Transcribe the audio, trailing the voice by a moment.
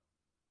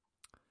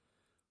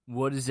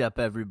What is up,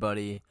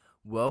 everybody?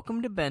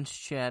 Welcome to Bench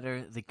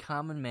Chatter, the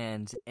Common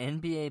Man's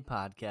NBA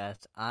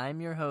podcast. I'm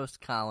your host,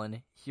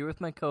 Colin, here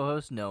with my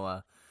co-host,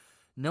 Noah.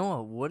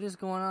 Noah, what is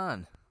going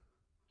on?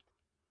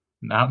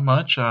 Not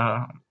much.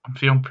 I'm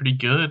feeling pretty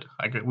good.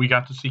 We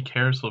got to see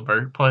Karis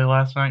LeVert play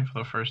last night for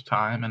the first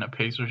time in a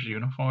Pacers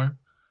uniform.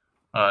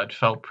 It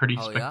felt pretty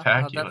Oh, yeah? How'd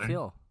that spectacular.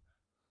 feel?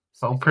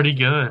 Felt pretty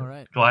Spectacular. All good.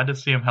 right. Glad to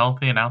see him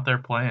healthy and out there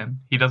playing.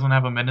 He doesn't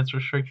have a minutes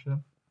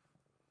restriction,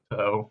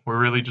 so we're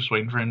really just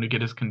waiting for him to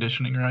get his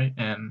conditioning right,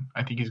 and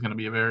I think he's going to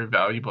be a very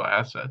valuable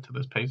asset to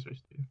this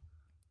Pacers team.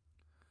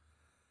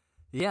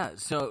 Yeah,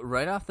 so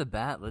right off the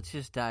bat, let's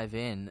just dive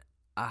in.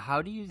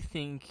 How do you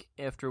think,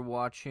 after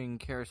watching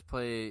Karis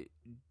play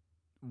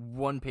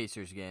one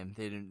Pacers game,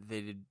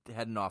 they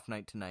had an off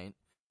night tonight,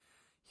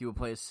 he will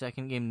play a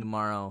second game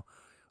tomorrow.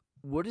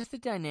 What is the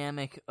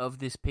dynamic of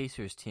this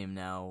Pacers team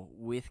now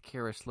with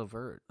Karis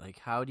LeVert? Like,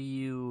 how do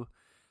you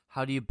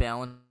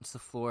balance the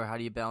floor? How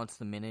do you balance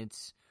the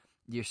minutes?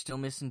 You're still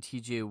missing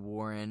T.J.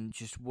 Warren.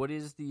 Just what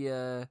is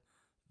the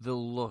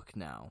look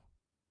now?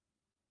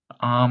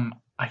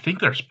 I think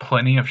there's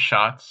plenty of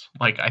shots.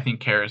 Like, I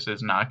think Karis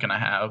is not going to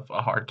have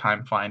a hard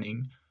time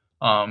finding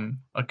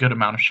a good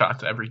amount of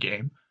shots every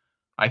game.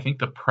 I think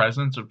the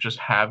presence of just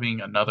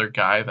having another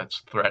guy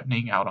that's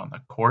threatening out on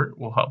the court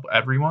will help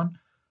everyone.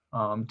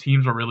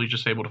 Teams were really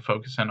just able to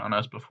focus in on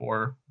us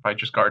before by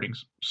just guarding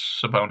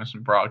Sabonis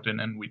and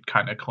Brogdon, and we'd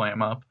kind of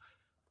clam up.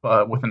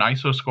 But with an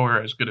ISO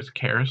scorer as good as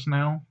Karis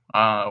now,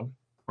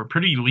 we're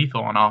pretty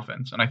lethal on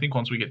offense. And I think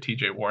once we get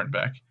TJ Warren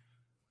back,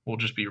 we'll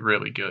just be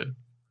really good.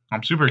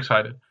 I'm super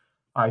excited.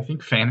 I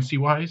think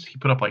fantasy-wise, he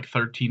put up like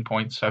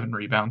 13.7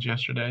 rebounds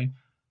yesterday.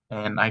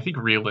 And I think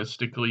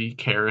realistically,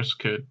 Karis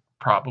could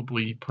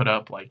probably put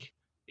up like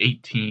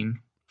 18,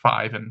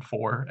 5, and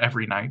 4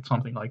 every night,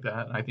 something like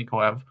that. I think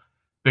he'll have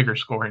bigger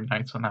scoring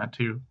nights than that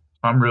too.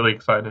 I'm really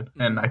excited.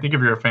 And I think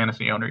if you're a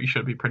fantasy owner, you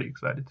should be pretty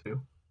excited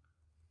too.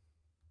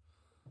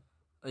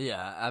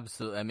 Yeah,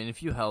 absolutely. I mean,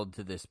 if you held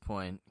to this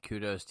point,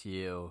 kudos to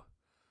you.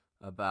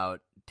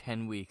 About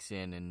 10 weeks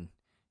in, and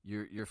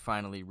you're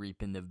finally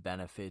reaping the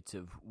benefits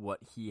of what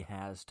he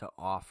has to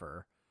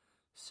offer.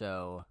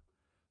 So,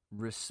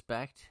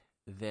 respect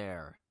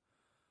there.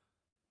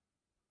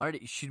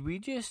 Alright, should we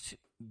just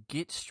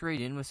get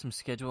straight in with some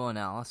schedule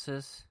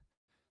analysis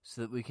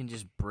so that we can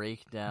just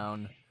break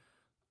down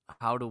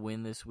how to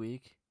win this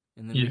week?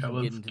 And then we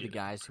can get into the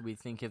guys who we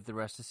think have the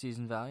rest of the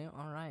season value?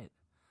 All right.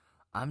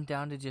 I'm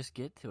down to just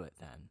get to it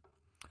then.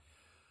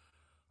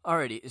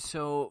 Alrighty,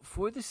 so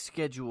for the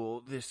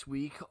schedule this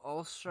week,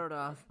 I'll start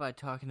off by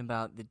talking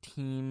about the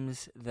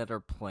teams that are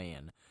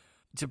playing.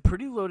 It's a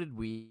pretty loaded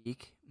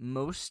week.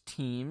 Most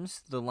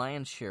teams, the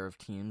lion's share of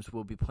teams,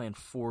 will be playing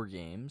 4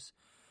 games.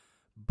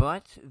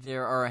 But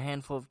there are a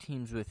handful of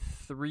teams with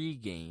 3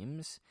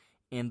 games,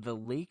 and the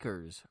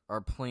Lakers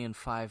are playing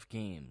 5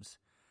 games.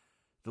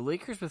 The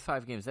Lakers with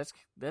 5 games,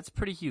 that's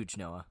pretty huge,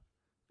 Noah.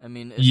 I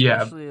mean,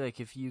 especially like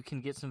if you can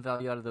get some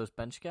value out of those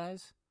bench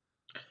guys.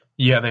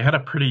 Yeah, they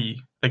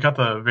got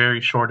the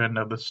very short end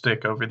of the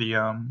stick over the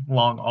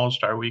long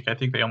All-Star week. I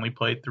think they only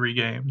played 3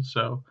 games,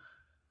 so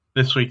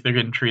this week they're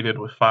getting treated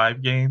with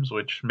 5 games,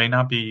 which may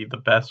not be the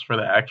best for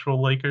the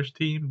actual Lakers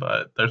team,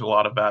 but there's a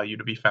lot of value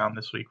to be found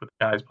this week with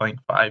guys playing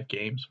 5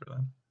 games for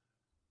them.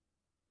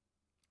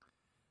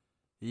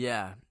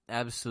 Yeah,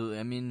 absolutely.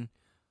 I mean,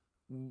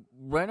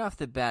 right off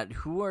the bat,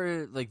 who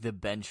are like the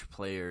bench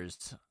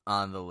players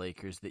on the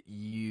Lakers that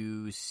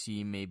you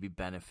see maybe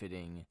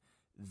benefiting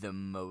the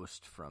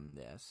most from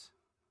this?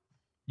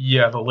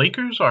 Yeah, the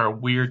Lakers are a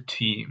weird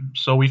team.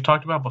 So we've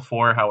talked about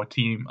before how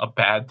a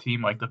bad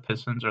team like the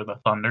Pistons or the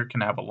Thunder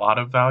can have a lot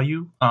of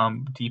value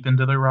deep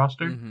into their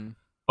roster. Mm-hmm.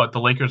 But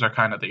the Lakers are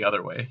kind of the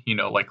other way. You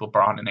know, like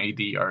LeBron and AD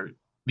are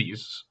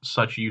these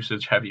such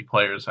usage-heavy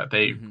players that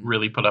they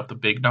really put up the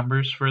big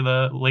numbers for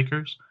the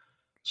Lakers.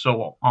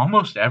 So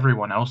almost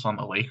everyone else on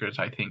the Lakers,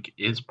 I think,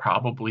 is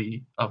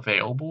probably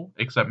available,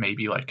 except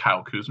maybe like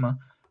Kyle Kuzma,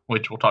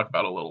 which we'll talk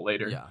about a little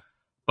later. Yeah.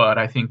 But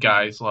I think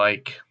guys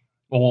like,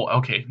 well,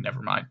 okay,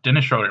 never mind.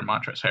 Dennis Schroeder and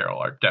Montrezl Harrell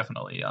are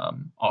definitely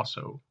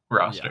also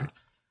rostered. Yeah.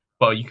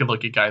 But you could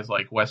look at guys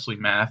like Wesley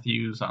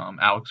Matthews,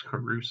 Alex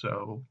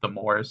Caruso, the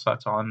Morris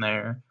that's on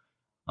there,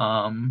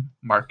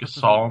 Marcus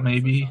Saul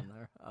maybe. On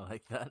there. I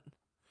like that.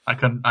 I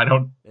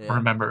don't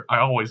remember. I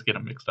always get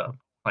them mixed up.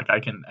 Like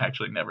I can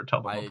actually never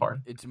tell them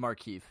apart. It's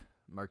Markieff.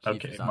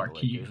 Okay, is on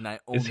Markieff. The Lakers, and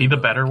is he the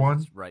better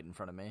one? Right in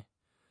front of me.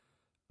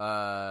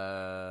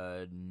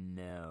 No.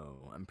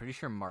 I'm pretty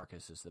sure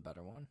Marcus is the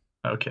better one.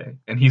 Okay,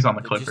 and he's on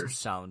the Clippers.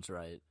 Just sounds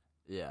right.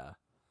 Yeah.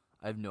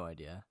 I have no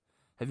idea.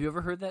 Have you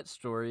ever heard that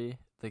story,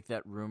 like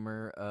that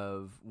rumor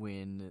of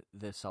when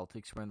the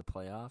Celtics were in the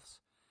playoffs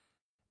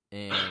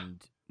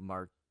and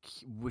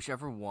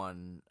whichever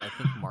one, I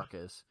think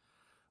Marcus,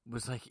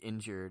 was like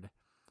injured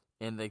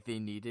and like they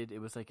needed, it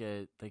was like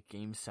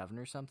game 7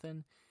 or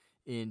something,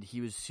 and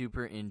he was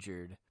super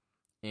injured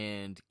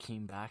and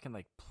came back and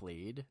like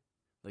played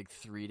like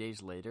 3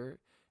 days later,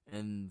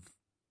 and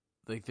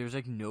like there's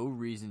like no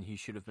reason he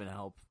should have been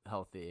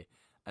healthy,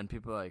 and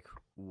people are like,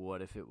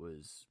 what if it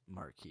was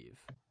Markieff?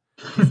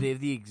 because they have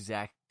the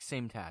exact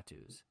same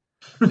tattoos,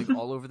 like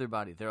all over their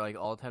body. They're like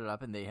all tatted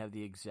up, and they have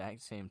the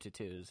exact same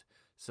tattoos.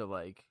 So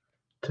like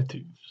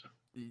Tattoos.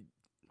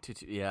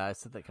 Yeah, I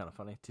said that kind of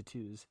funny.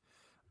 Tattoos.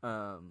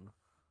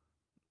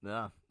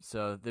 Yeah.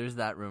 So there's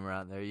that rumor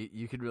out there.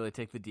 You could really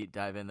take the deep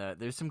dive in there.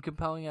 There's some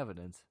compelling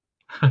evidence.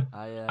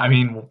 I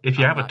mean, if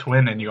you I'm have a not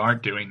twin and you convinced.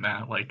 aren't doing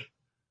that, like,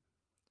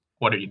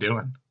 what are you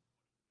doing?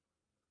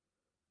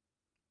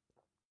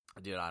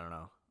 Dude, I don't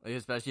know. Like,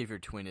 especially if your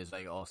twin is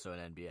like also an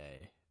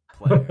NBA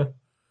player.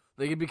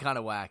 Like it'd be kind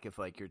of whack if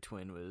like your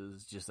twin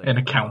was just like An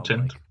a bum,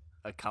 accountant,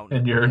 like accountant.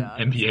 and you're an Yeah,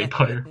 NBA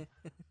player.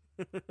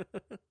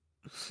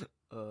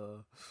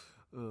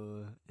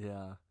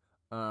 yeah.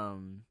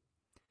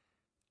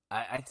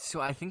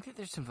 I think that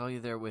there's some value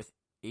there with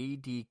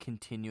AD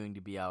continuing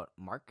to be out.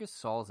 Marcus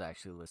Saul's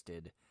actually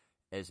listed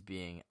as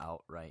being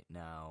out right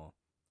now.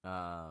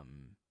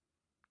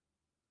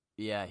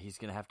 Yeah, he's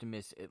gonna have to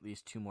miss at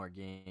least 2 more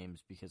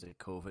games because of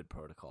COVID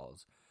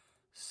protocols.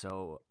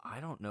 So I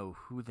don't know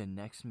who the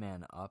next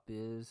man up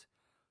is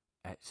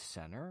at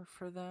center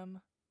for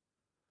them,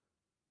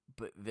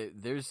 but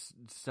there's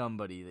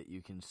somebody that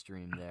you can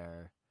stream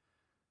there.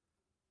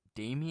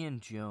 Damian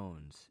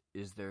Jones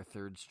is their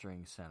third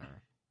string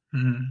center.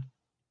 I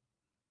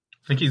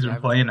think he's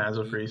been playing as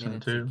of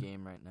recent too. A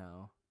game right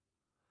now.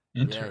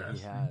 Interesting. Yeah,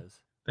 he has.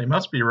 They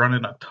must be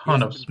running a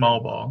ton of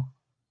small ball.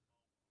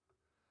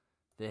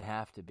 They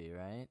have to be,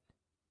 right?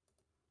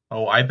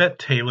 Oh, I bet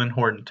Talen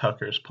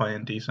Horton-Tucker's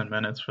playing decent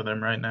minutes for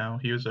them right now.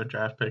 He was a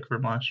draft pick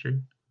from last year.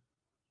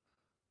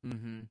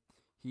 Mm-hmm.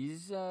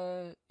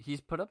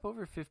 He's put up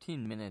over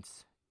 15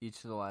 minutes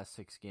each of the last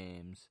 6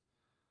 games.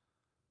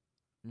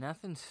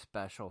 Nothing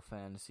special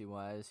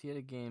fantasy-wise. He had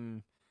a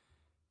game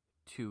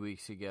 2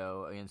 weeks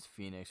ago against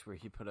Phoenix where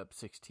he put up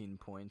 16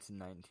 points in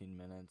 19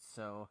 minutes.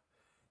 So,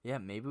 yeah,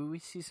 maybe we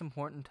see some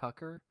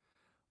Horton-Tucker,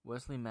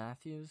 Wesley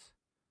Matthews.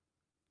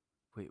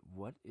 Wait,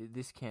 what?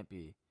 This can't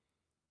be.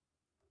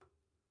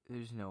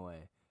 There's no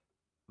way.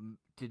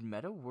 Did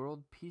Meta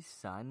World Peace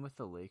sign with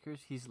the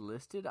Lakers? He's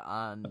listed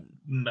on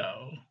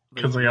no,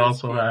 because they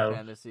also have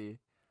fantasy.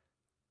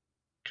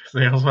 Because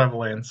they also have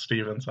Lance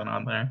Stevenson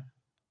on there.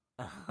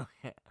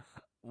 Okay.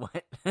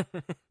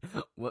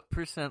 What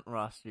percent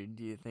roster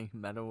do you think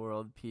Meta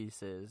World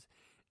Peace is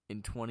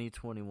in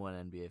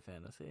 2021 NBA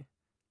fantasy?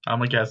 I'm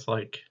gonna guess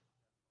like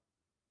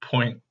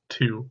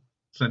 0.2.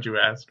 Since you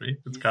asked me,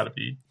 it's got to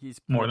be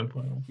more than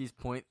 0.1. He's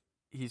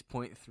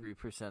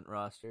 0.3%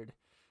 rostered,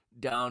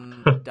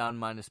 down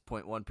minus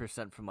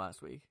 0.1% from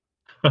last week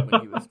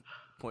when he was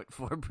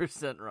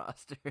 0.4%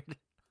 rostered.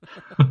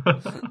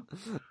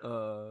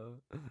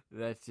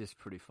 That's just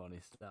pretty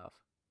funny stuff.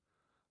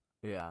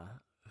 Yeah.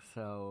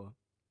 So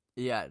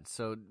we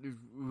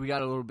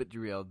got a little bit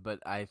derailed,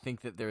 but I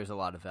think that there is a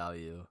lot of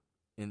value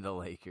in the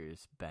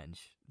Lakers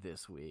bench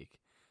this week,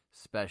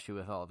 especially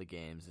with all the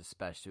games,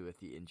 especially with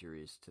the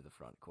injuries to the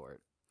front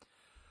court.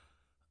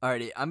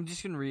 Alrighty, I'm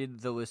just going to read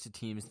the list of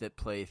teams that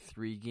play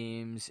 3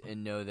 games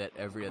and know that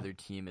every other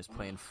team is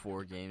playing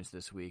 4 games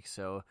this week.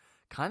 So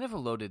kind of a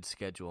loaded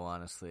schedule,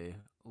 honestly.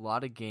 A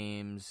lot of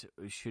games,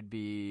 should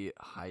be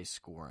high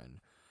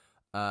scoring.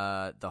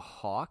 The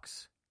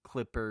Hawks,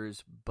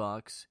 Clippers,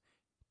 Bucks,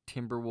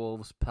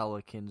 Timberwolves,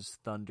 Pelicans,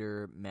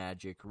 Thunder,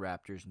 Magic,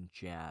 Raptors, and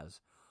Jazz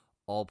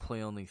all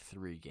play only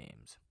 3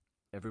 games.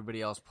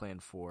 Everybody else playing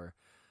 4.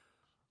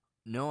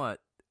 Noah,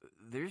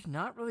 there's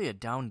not really a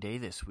down day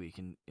this week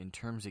in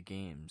terms of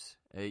games.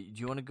 Do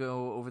you want to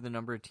go over the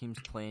number of teams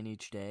playing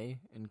each day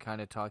and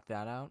kind of talk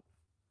that out?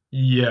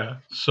 Yeah.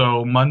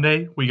 So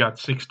Monday, we got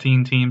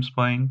 16 teams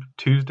playing.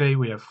 Tuesday,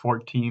 we have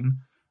 14.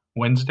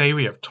 Wednesday,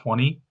 we have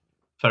 20.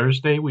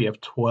 Thursday, we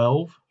have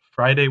 12.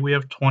 Friday, we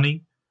have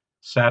 20.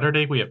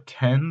 Saturday, we have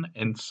 10.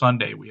 And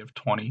Sunday, we have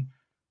 20.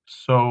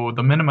 So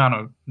the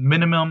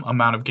minimum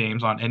amount of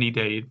games on any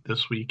day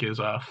this week is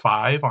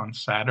 5 on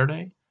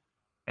Saturday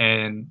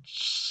and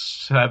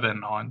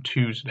 7 on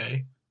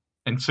Tuesday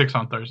and 6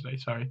 on Thursday,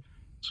 sorry.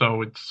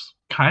 So it's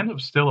kind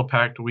of still a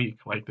packed week.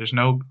 Like there's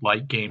no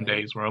light game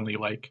days where only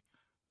like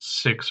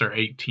 6 or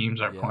 8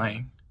 teams are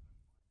playing.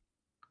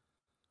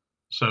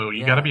 So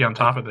you got to be on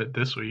top of it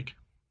this week.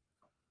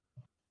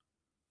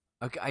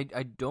 Okay,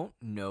 I don't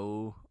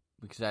know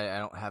because I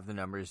don't have the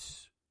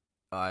numbers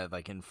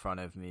like in front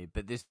of me,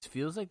 but this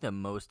feels like the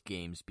most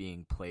games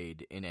being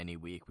played in any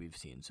week we've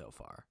seen so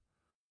far.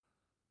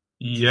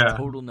 Yeah. Just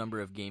total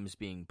number of games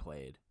being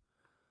played.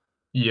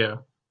 Yeah.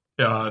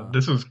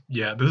 This is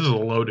a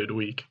loaded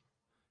week.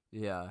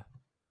 Yeah.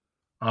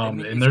 And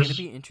it's there's going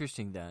to be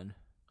interesting then.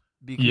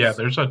 Because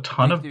there's a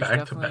ton of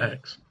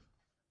back-to-backs.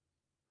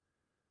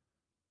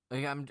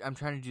 Like I'm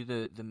trying to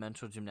do the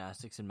mental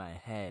gymnastics in my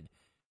head.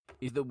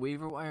 Is the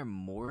waiver wire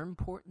more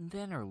important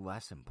then or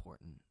less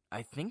important?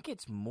 I think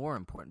it's more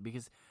important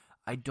because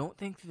I don't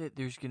think that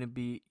there's going to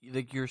be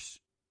like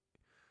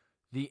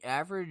the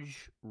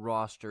average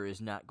roster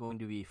is not going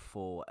to be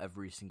full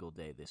every single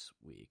day this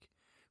week.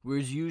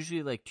 Whereas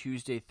usually like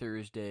Tuesday,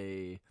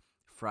 Thursday,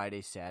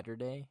 Friday,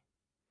 Saturday,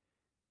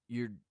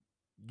 you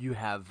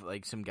have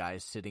like some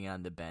guys sitting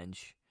on the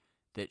bench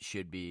that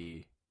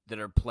that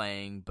are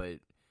playing, but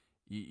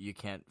you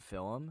can't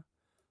fill them.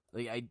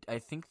 Like I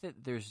think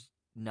that there's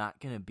not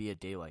going to be a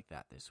day like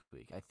that this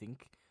week. I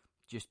think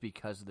just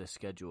because of the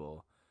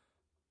schedule,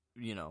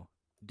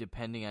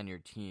 depending on your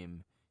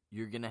team,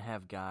 you're going to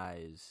have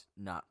guys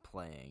not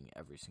playing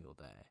every single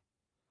day.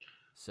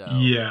 So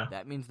Yeah.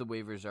 that means the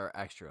waivers are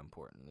extra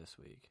important this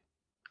week.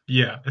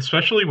 Yeah,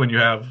 especially when you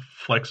have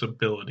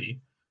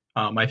flexibility.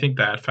 I think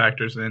that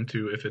factors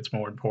into if it's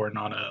more important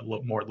on a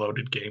more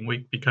loaded game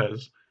week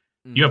because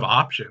you have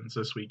options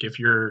this week if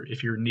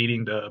you're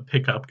needing to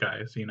pick up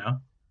guys,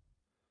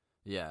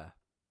 Yeah.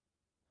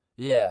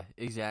 Yeah,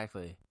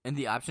 exactly. And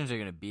the options are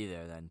going to be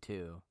there then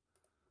too.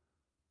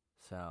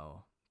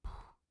 So,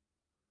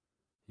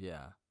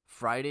 yeah.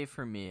 Friday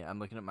for me, I'm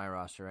looking at my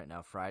roster right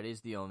now.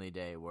 Friday's the only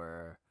day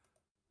where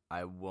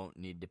I won't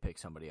need to pick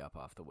somebody up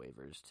off the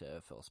waivers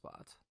to fill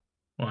spots.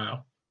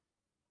 Wow.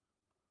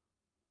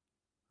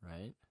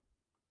 Right?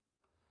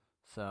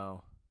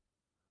 So,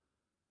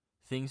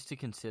 things to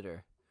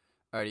consider.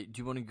 All right,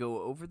 do you want to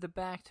go over the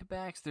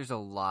back-to-backs? There's a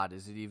lot.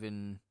 Is it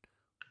even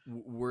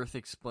worth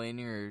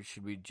explaining, or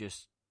should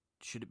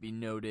it be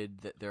noted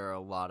that there are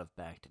a lot of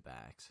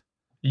back-to-backs?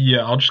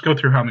 Yeah, I'll just go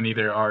through how many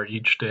there are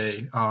each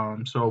day.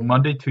 So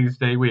Monday,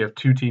 Tuesday, we have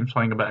 2 teams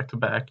playing a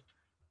back-to-back.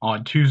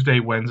 On Tuesday,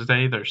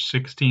 Wednesday, there's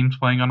 6 teams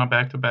playing on a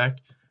back-to-back.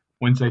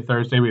 Wednesday,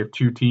 Thursday, we have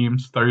 2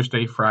 teams.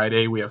 Thursday,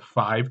 Friday, we have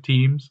 5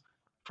 teams.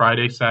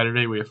 Friday,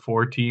 Saturday, we have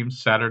 4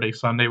 teams. Saturday,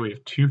 Sunday, we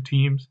have 2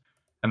 teams.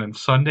 And then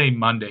Sunday,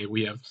 Monday,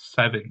 we have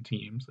 7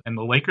 teams. And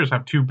the Lakers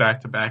have 2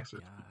 back-to-backs.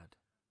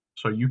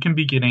 So you can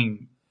be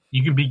getting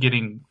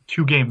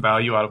 2-game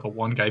value out of a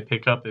 1-guy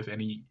pickup if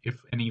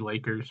any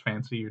Lakers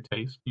fancy your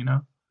taste,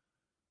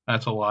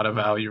 That's a lot of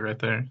value right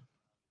there.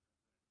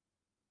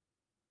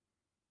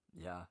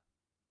 Yeah,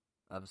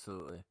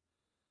 absolutely.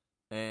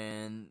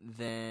 And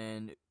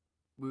then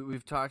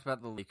we've talked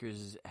about the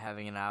Lakers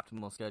having an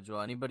optimal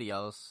schedule. Anybody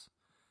else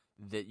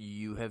that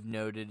you have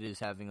noted is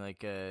having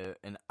like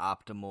an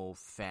optimal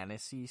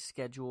fantasy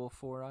schedule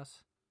for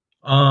us?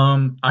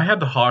 I had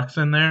the Hawks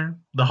in there.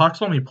 The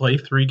Hawks only play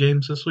 3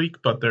 games this week,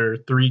 but their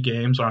 3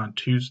 games are on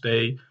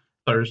Tuesday,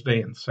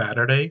 Thursday, and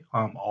Saturday.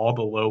 All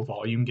the low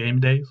volume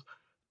game days.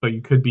 So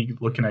you could be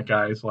looking at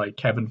guys like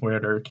Kevin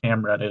Huerter,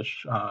 Cam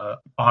Reddish,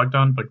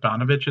 Bogdan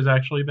Bogdanovic is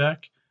actually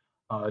back.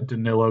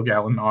 Danilo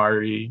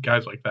Gallinari,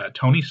 guys like that.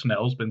 Tony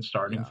Snell's been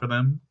starting for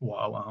them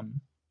while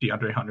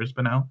DeAndre Hunter's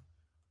been out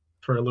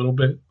for a little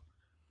bit.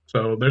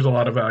 So there's a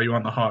lot of value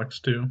on the Hawks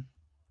too.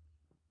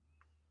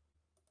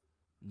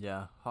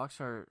 Yeah, Hawks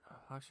are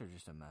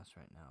just a mess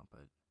right now,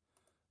 but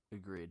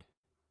agreed.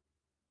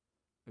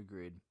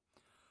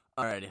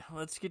 Alrighty,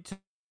 let's get to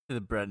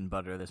the bread and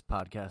butter of this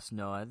podcast,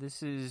 Noah.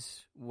 This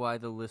is why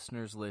the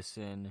listeners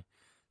listen.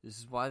 This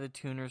is why the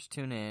tuners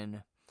tune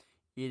in.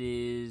 It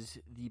is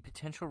the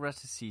potential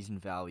rest of season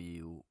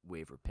value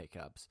waiver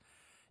pickups.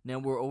 Now,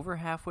 we're over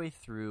halfway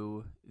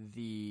through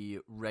the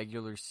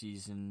regular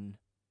season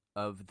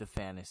of the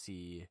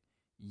fantasy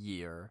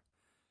year,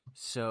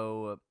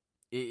 so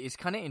it's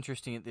kind of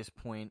interesting at this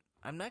point.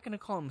 I'm not going to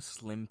call them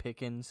slim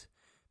pickings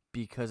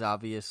because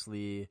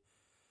obviously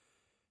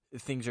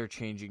things are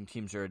changing,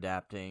 teams are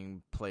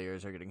adapting,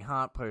 players are getting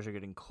hot, players are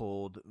getting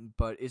cold,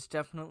 but it's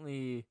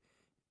definitely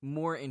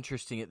more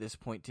interesting at this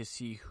point to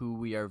see who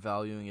we are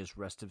valuing as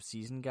rest of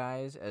season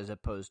guys as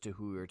opposed to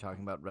who we were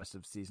talking about rest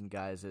of season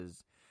guys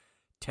as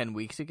 10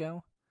 weeks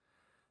ago.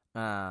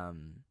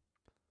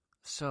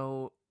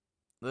 So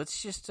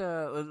let's just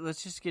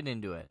get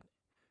into it.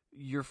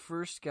 Your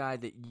first guy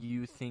that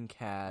you think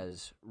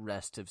has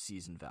rest of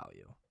season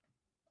value.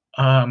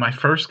 My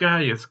first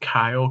guy is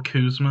Kyle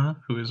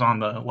Kuzma, who is on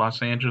the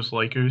Los Angeles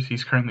Lakers.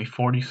 He's currently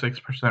 46%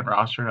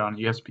 rostered on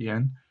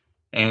ESPN,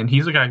 and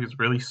he's a guy who's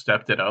really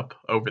stepped it up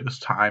over this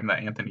time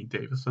that Anthony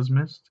Davis has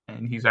missed,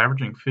 and he's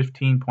averaging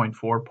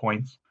 15.4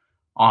 points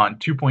on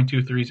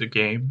 2.2 threes a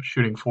game,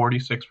 shooting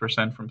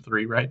 46% from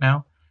 3 right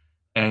now,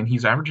 and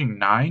he's averaging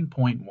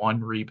 9.1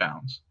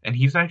 rebounds, and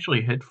he's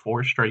actually hit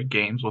 4 straight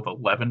games with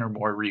 11 or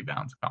more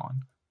rebounds,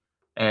 Colin.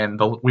 And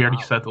we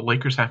already said the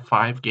Lakers have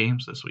 5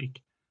 games this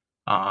week.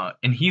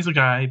 And he's a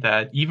guy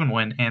that even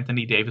when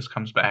Anthony Davis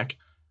comes back,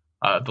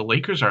 the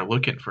Lakers are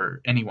looking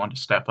for anyone to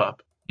step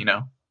up,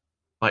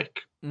 The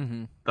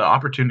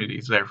opportunity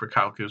is there for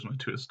Kyle Kuzma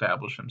to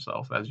establish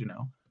himself as,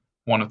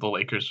 one of the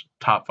Lakers'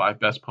 top 5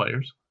 best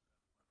players.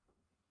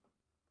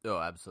 Oh,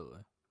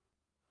 absolutely.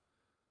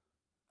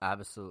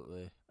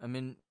 Absolutely. I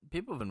mean,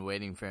 people have been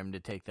waiting for him to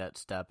take that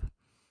step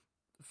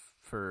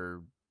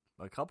for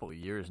a couple of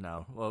years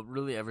now. Well,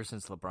 really ever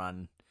since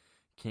LeBron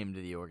came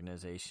to the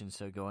organization,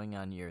 so going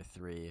on year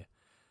 3.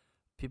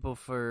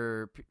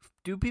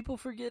 Do people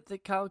forget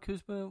that Kyle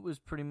Kuzma was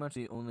pretty much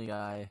the only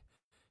guy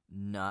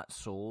not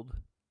sold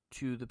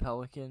to the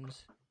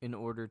Pelicans in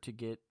order to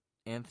get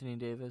Anthony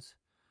Davis?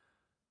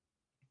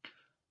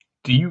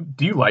 Do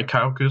you like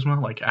Kyle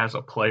Kuzma, as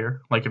a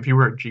player? If you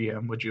were a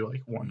GM, would you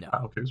want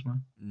Kyle Kuzma?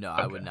 No,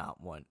 okay. I would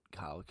not want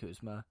Kyle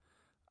Kuzma.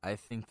 I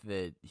think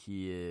that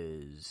he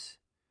is...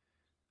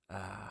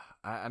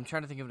 I'm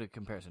trying to think of a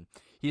comparison.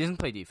 He doesn't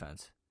play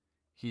defense.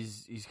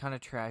 He's kind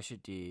of trash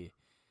at D,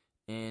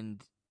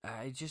 and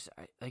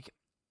like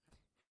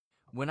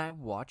when I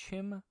watch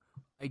him,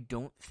 I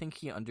don't think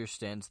he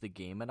understands the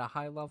game at a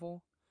high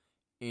level,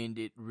 and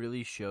it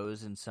really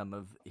shows in some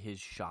of his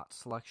shot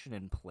selection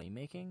and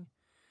playmaking.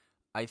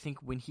 I think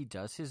when he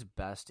does his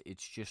best,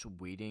 it's just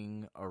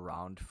waiting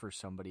around for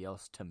somebody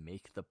else to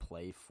make the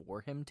play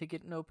for him to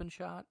get an open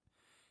shot.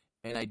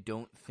 And I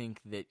don't think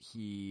that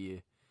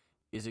he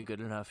is a good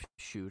enough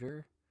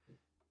shooter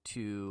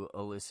to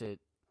elicit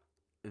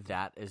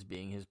that as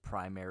being his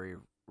primary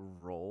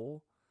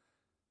role.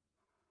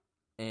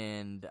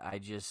 And I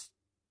just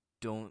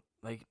don't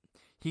like.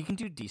 He can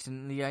do decent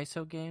in the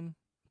ISO game,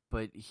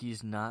 but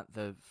he's not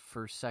the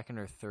first, second,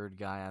 or third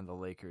guy on the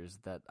Lakers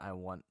that I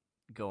want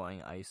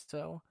going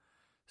ISO.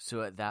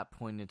 So at that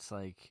point, it's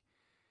like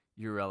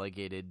you're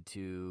relegated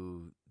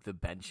to the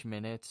bench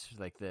minutes,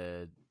 like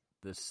the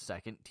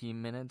second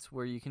team minutes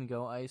where you can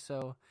go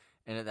ISO.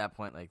 And at that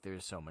point, like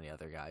there's so many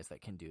other guys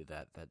that can do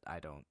that I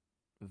don't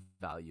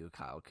value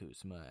Kyle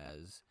Kuzma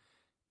as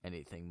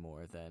anything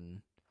more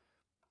than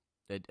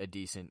a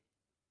decent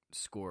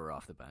scorer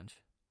off the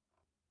bench.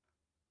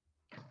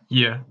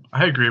 Yeah,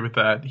 I agree with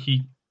that.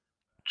 He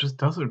just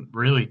doesn't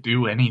really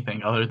do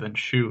anything other than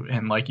shoot.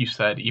 And like you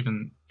said,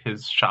 even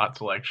his shot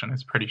selection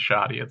is pretty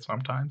shoddy at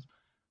sometimes.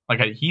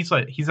 He's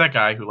that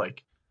guy who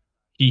like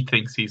he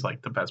thinks he's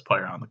like the best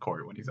player on the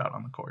court when he's out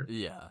on the court.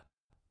 Yeah.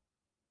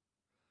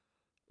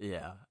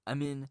 I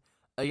mean,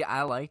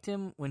 I liked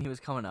him when he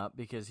was coming up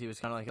because he was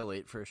kind of like a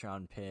late first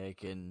round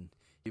pick, and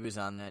he was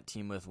on that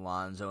team with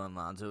Lonzo, and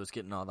Lonzo was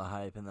getting all the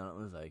hype, and then it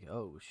was like,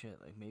 oh shit,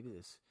 like maybe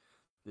this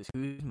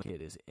Kuzma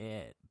kid is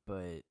it.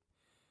 But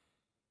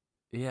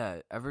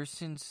yeah, ever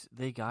since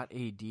they got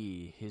AD,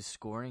 his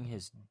scoring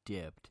has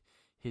dipped.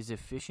 His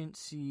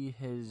efficiency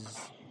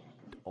has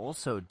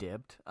also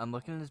dipped. I'm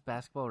looking at his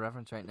Basketball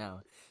Reference right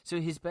now. So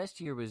his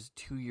best year was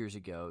 2 years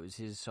ago. It was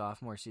his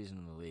sophomore season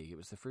in the league. It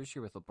was the first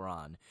year with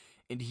LeBron,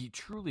 and he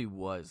truly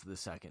was the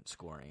second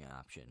scoring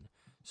option.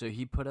 So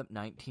he put up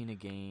 19 a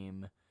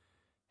game,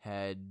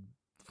 had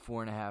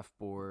 4.5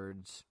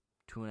 boards,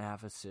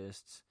 2.5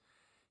 assists.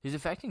 His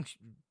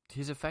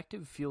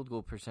effective field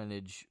goal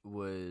percentage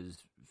was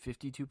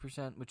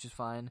 52%, which is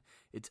fine.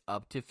 It's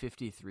up to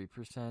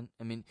 53%.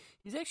 I mean,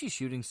 he's actually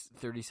shooting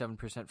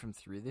 37% from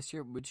three this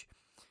year, which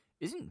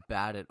isn't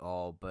bad at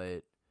all,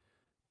 but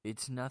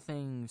it's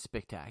nothing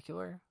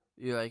spectacular.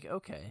 You're like,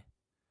 okay,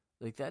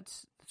 like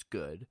that's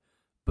good.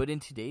 But in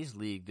today's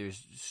league,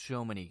 there's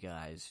so many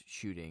guys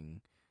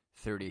shooting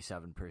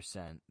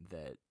 37%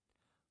 that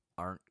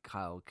aren't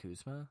Kyle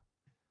Kuzma.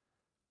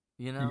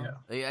 You know? Yeah.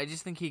 Like, I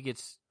just think he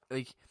gets,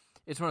 like,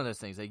 it's one of those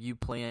things. Like, you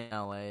play in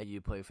LA, you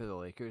play for the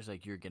Lakers,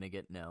 like, you're going to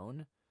get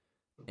known.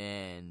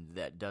 And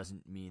that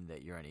doesn't mean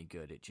that you're any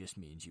good. It just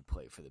means you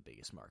play for the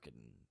biggest market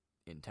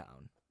in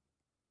town.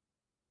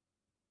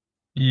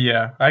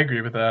 Yeah, I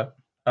agree with that.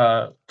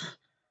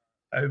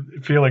 I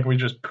feel like we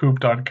just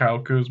pooped on Kyle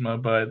Kuzma,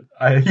 but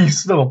he's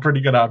still a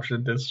pretty good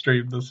option to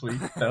stream this week.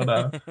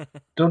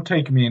 Don't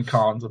take me and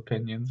Colin's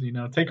opinions.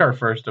 Take our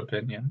first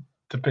opinion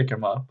to pick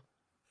him up,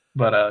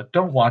 but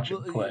don't watch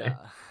him play.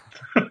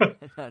 Yeah.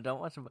 No, don't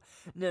watch him.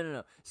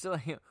 No. So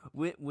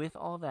with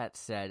all that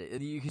said,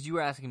 because you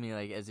were asking me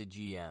like as a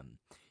GM,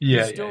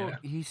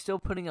 he's still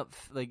putting up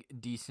like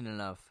decent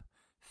enough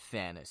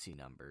fantasy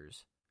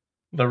numbers.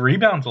 The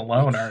rebounds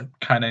alone are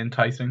kind of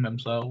enticing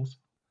themselves.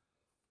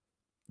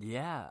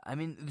 Yeah, I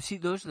mean, see,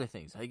 those are the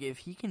things. Like, if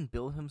he can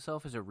build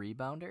himself as a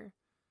rebounder,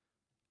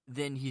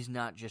 then he's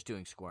not just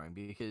doing scoring,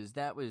 because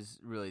that was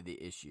really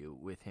the issue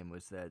with him,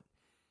 was that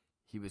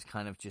he was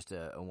kind of just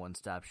a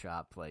one-stop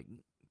shop, like,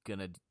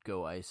 gonna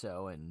go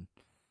ISO and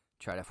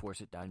try to force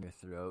it down your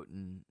throat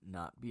and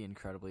not be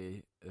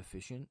incredibly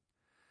efficient.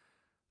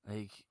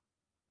 Like,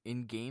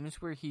 in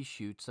games where he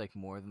shoots, like,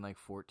 more than, like,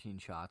 14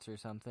 shots or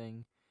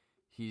something,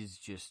 he's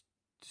just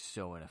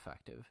so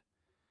ineffective.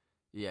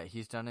 Yeah,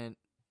 he's done it.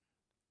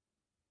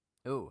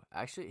 Oh,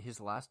 actually, his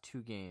last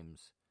 2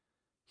 games,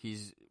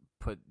 he's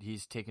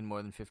taken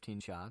more than 15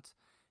 shots,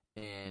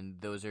 and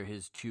those are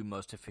his 2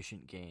 most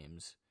efficient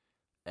games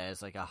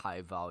as like a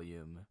high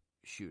volume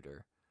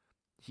shooter.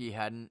 He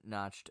hadn't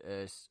notched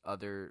a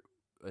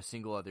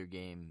single other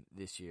game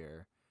this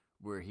year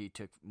where he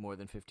took more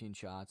than 15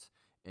 shots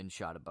and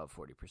shot above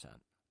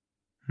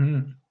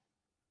 40%.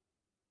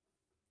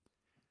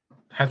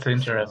 That's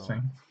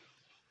interesting.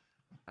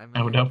 So,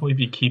 I would definitely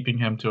be keeping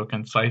him to a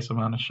concise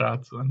amount of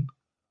shots then.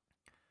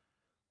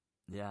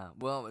 Yeah,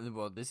 well,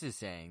 this is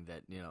saying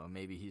that,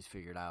 maybe he's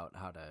figured out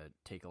how to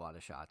take a lot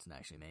of shots and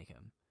actually make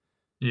him.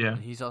 Yeah.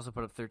 And he's also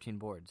put up 13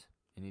 boards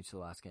in each of the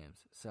last games.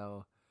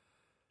 So,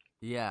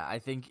 yeah, I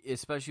think,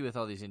 especially with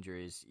all these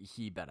injuries,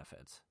 he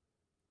benefits.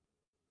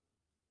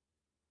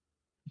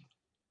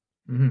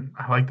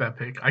 I like that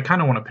pick. I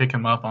kind of want to pick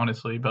him up,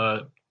 honestly,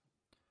 but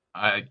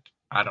I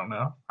don't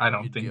know. I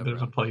don't think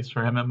there's a place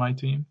for him at my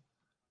team.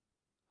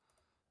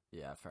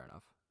 Yeah, fair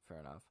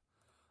enough.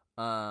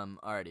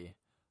 Alrighty.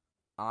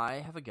 I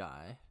have a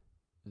guy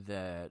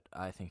that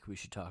I think we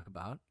should talk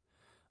about.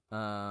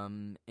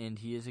 And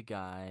he is a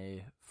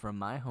guy from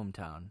my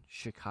hometown,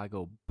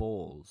 Chicago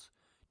Bulls.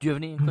 Do you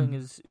have any Hmm. inkling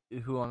as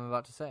who I'm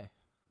about to say?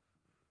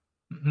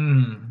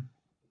 Hmm.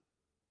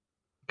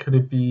 Could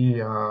it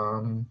be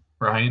Ryan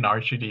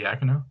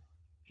Arcidiacono?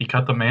 He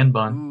cut the man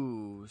bun.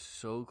 Ooh,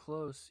 so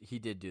close. He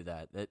did do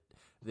that.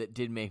 That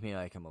did make me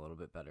like him a little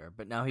bit better.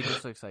 But now he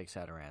just looks like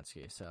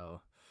Saturansky.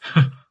 So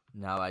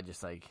now I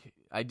just like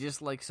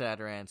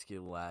Saturansky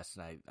less,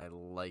 and I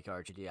like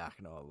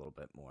Archidiakono a little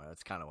bit more.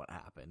 That's kind of what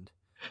happened.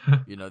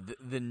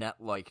 The net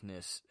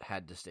likeness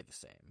had to stay the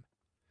same.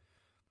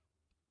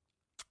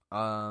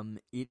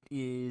 It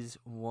is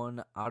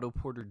one Otto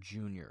Porter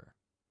Jr.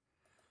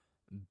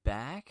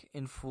 back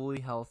and fully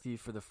healthy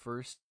for the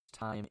first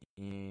time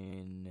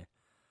in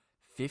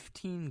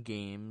 15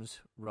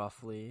 games,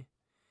 roughly.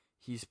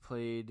 He's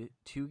played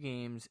 2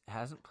 games,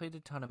 hasn't played a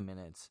ton of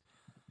minutes.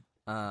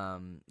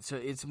 So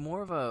it's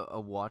more of a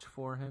watch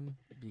for him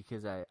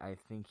because I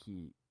think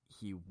he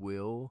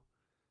will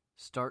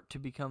start to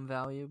become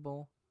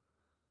valuable,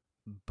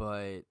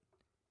 but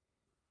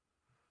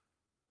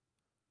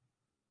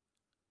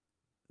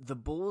the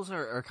Bulls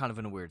are kind of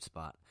in a weird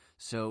spot.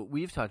 So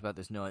we've talked about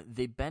this, Noah.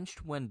 They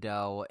benched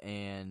Wendell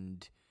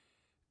and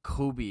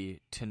Kobe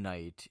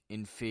tonight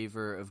in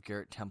favor of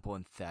Garrett Temple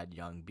and Thad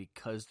Young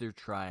because they're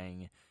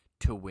trying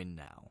to win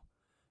now.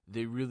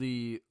 They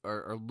really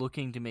are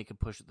looking to make a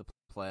push at the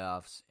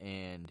playoffs,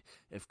 and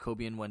if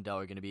Kobe and Wendell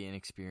are going to be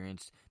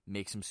inexperienced,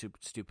 make some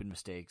stupid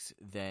mistakes,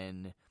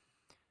 then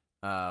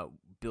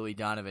Billy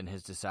Donovan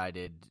has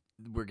decided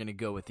we're going to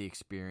go with the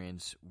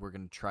experience. We're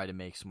going to try to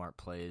make smart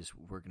plays.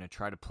 We're going to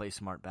try to play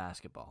smart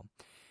basketball.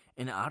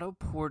 And Otto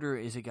Porter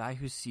is a guy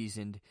who's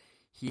seasoned.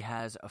 He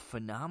has a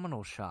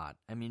phenomenal shot.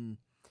 I mean,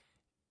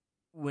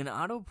 when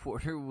Otto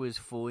Porter was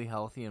fully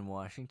healthy in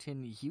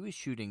Washington, he was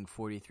shooting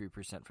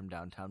 43% from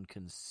downtown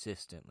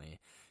consistently.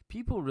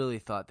 People really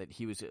thought that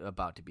he was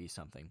about to be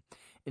something.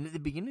 And at the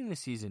beginning of the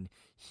season,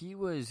 he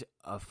was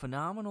a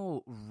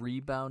phenomenal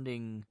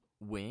rebounding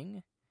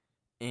wing.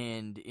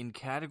 And in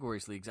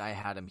categories leagues, I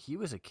had him. He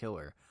was a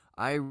killer.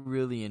 I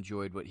really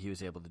enjoyed what he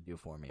was able to do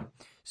for me.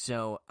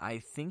 So I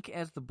think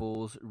as the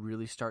Bulls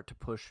really start to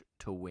push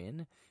to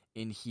win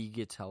and he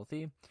gets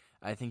healthy,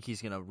 I think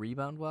he's going to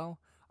rebound well.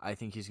 I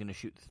think he's going to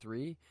shoot the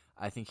 3.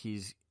 I think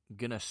he's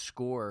going to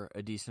score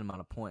a decent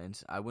amount of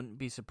points. I wouldn't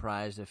be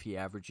surprised if he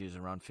averages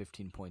around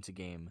 15 points a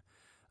game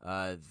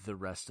the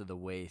rest of the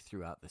way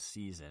throughout the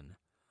season.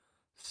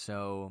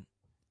 So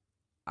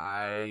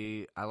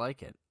I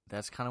like it.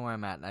 That's kind of where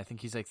I'm at, and I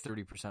think he's like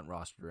 30%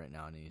 rostered right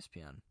now on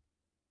ESPN.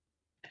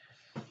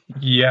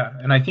 Yeah,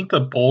 and I think the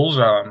Bulls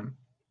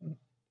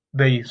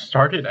they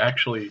started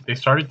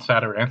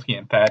Satoransky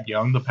and Thad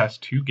Young the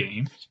past 2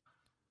 games.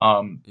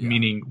 Yeah,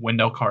 Meaning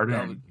Wendell Carter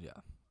that was and yeah.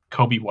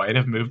 Kobe White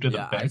have moved to the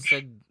Yeah, bench.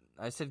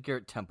 I said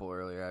Garrett Temple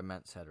earlier. I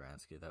meant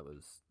Sadaransky. That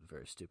was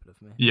very stupid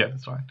of me. Yeah,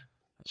 that's fine.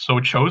 So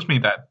it shows me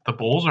that the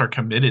Bulls are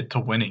committed to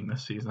winning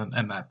this season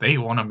and that they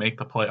want to make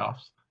the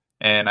playoffs.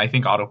 And I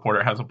think Otto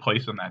Porter has a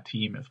place in that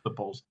team if the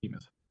Bulls team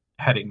is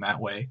heading that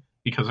way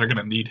because they're going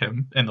to need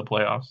him in the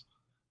playoffs.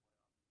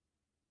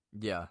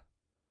 Yeah,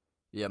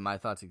 yeah, my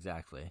thoughts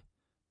exactly.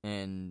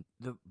 And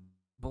the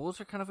Bulls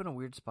are kind of in a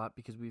weird spot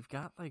because we've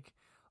got like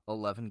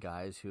 11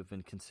 guys who have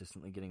been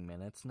consistently getting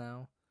minutes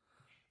now.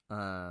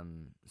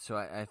 So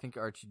I think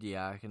Archie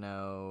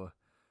Diacono,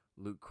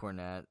 Luke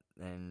Cornett,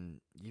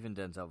 and even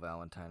Denzel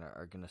Valentine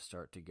are going to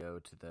start to go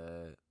to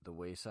the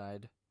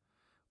wayside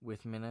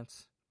with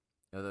minutes.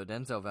 Although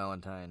Denzel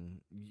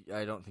Valentine,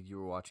 I don't think you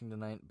were watching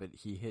tonight, but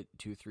he hit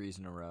 2 threes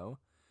in a row,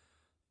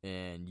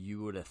 and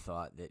you would have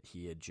thought that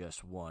he had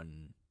just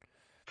won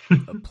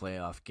a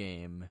playoff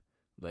game,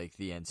 like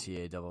the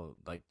NCAA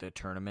like the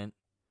tournament.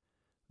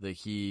 Like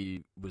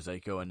he was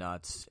like going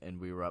nuts,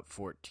 and we were up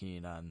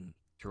 14 on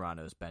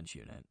Toronto's bench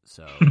unit.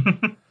 So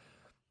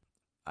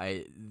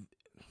I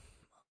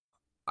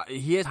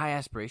he has high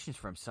aspirations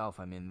for himself.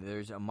 I mean,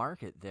 there's a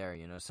market there.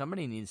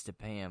 Somebody needs to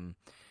pay him.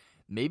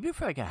 Maybe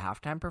for like a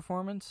halftime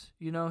performance,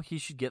 he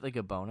should get like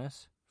a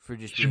bonus for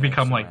just Should being like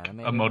become so like a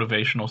animated.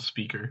 motivational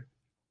speaker.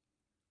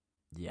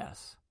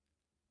 Yes.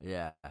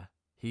 Yeah.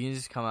 He can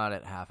just come out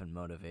at half and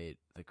motivate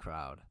the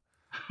crowd.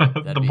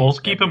 The Bulls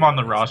keep that'd be him on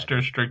the really roster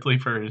exciting. strictly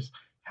for his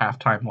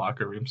halftime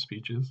locker room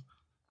speeches.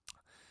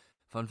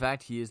 Fun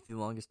fact, he is the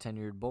longest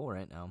tenured Bull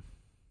right now.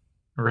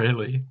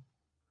 Really?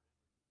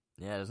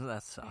 Yeah, doesn't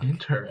that suck?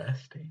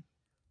 Interesting.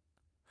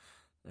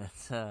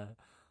 That's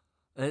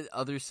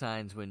other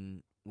signs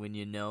when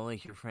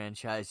like your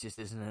franchise just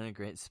isn't in a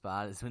great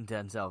spot is when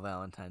Denzel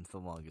Valentine's the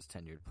longest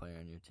tenured player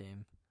on your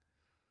team.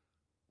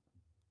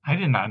 I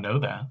did not know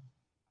that.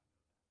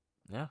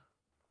 Yeah.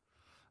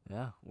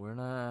 Yeah, we're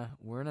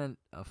in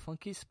a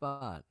funky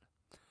spot.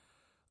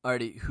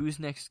 Alrighty, who's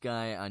next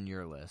guy on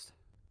your list?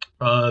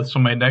 So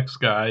my next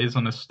guy is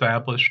an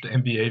established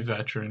NBA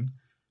veteran,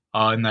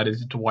 and that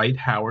is Dwight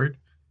Howard,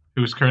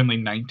 who is currently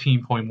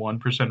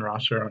 19.1%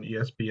 roster on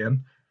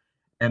ESPN.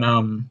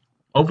 And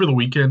over the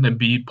weekend,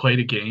 Embiid played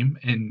a game,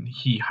 and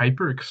he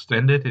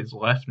hyperextended his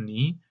left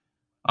knee,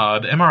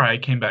 The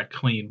MRI came back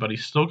clean, but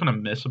he's still going to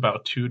miss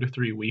about 2 to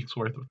 3 weeks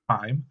worth of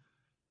time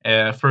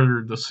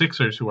for the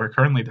Sixers, who are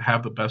currently to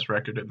have the best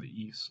record in the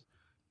East.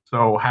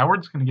 So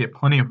Howard's going to get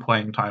plenty of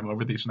playing time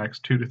over these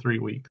next 2 to 3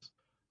 weeks.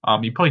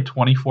 He played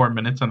 24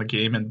 minutes in the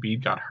game, and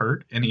Embiid got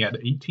hurt, and he had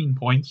 18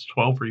 points,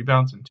 12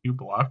 rebounds, and 2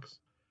 blocks.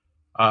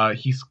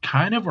 He's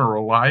kind of a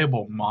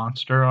reliable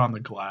monster on the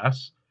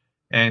glass,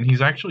 and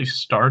he's actually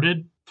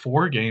started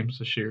 4 games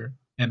this year.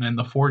 And in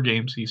the 4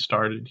 games he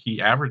started, he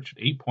averaged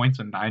 8 points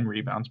and 9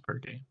 rebounds per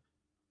game,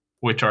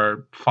 which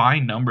are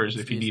fine numbers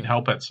It's if you need decent.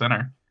 help at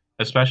center,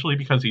 especially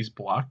because he's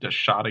blocked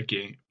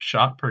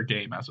shot per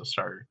game as a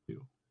starter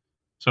too.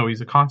 So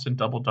he's a constant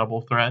double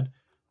double threat.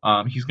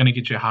 He's going to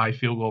get you a high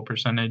field goal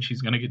percentage.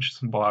 He's going to get you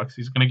some blocks.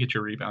 He's going to get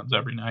you rebounds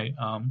every night.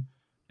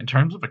 In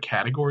terms of a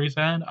categories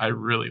end, I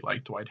really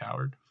like Dwight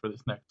Howard for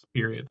this next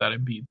period that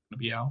Embiid's going to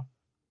be out.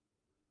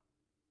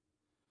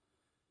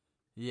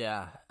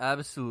 Yeah,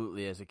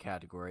 absolutely as a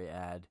category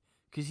ad.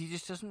 Because he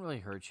just doesn't really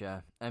hurt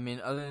you. I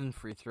mean, other than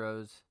free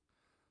throws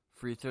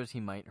he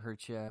might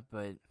hurt you,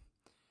 but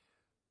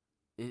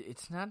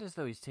it's not as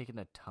though he's taking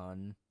a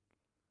ton.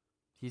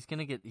 He's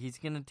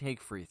gonna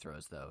take free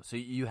throws though, so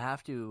you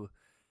have to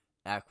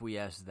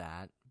acquiesce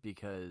that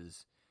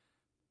because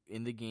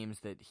in the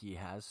games that he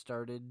has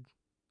started,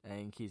 I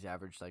think he's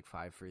averaged like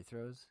 5 free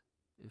throws,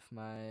 if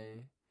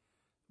my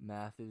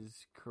math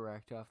is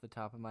correct off the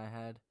top of my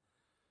head.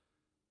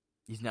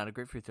 He's not a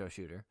great free throw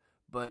shooter,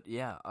 but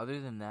yeah, other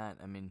than that,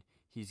 I mean,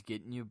 he's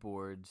getting you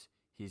boards,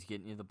 he's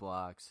getting you the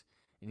blocks,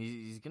 and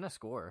he's gonna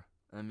score.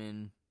 I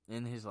mean,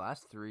 in his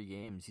last 3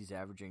 games, he's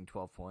averaging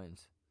 12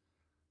 points.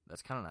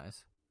 That's kind of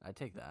nice. I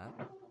take that.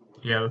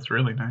 Yeah, that's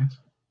really nice.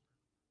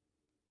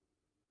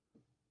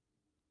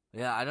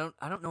 Yeah, I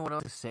don't know what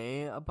else to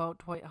say about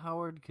Dwight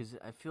Howard because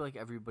I feel like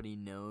everybody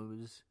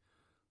knows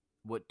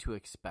what to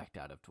expect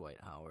out of Dwight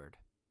Howard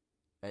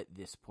at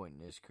this point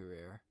in his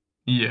career.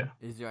 Yeah.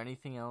 Is there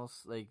anything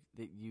else like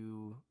that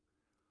you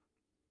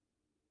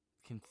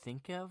can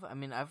think of? I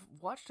mean, I've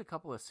watched a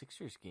couple of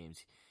Sixers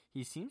games.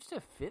 He seems to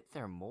fit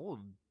their mold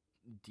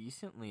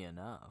decently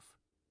enough.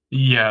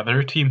 Yeah, they're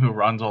a team who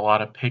runs a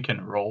lot of pick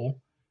and roll.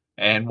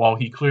 And while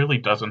he clearly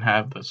doesn't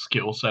have the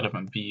skill set of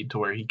Embiid to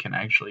where he can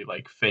actually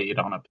like fade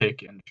on a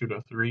pick and shoot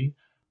a three,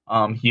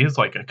 he is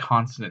like a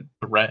constant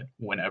threat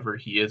whenever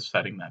he is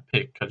setting that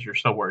pick because you're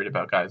so worried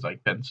about guys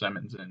like Ben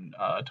Simmons and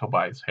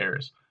Tobias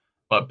Harris.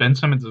 But Ben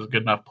Simmons is a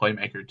good enough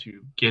playmaker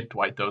to get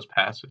Dwight those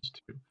passes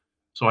too.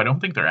 So I don't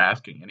think they're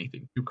asking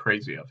anything too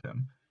crazy of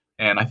him.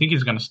 And I think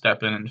he's going to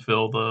step in and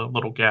fill the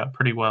little gap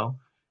pretty well.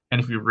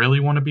 And if you really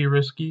want to be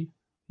risky,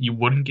 you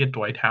wouldn't get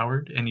Dwight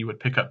Howard and you would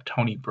pick up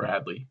Tony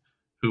Bradley,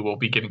 who will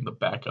be getting the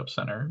backup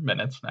center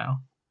minutes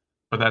now.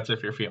 But that's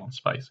if you're feeling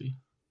spicy.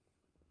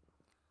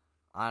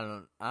 I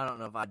don't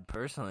know if I'd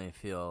personally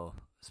feel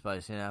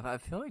spicy enough. I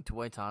feel like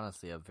Dwight's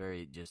honestly a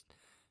very just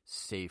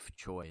safe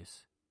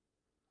choice.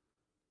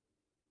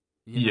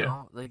 You Yeah.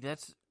 know, like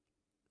that's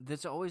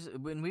always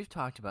when we've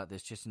talked about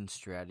this just in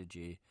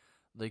strategy.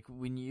 Like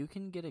when you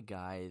can get a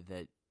guy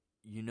that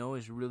you know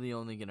is really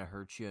only going to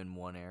hurt you in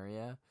one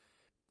area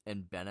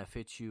and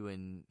benefit you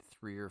in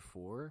three or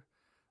four,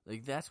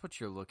 like that's what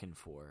you're looking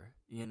for,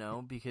 you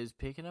know? Because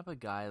picking up a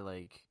guy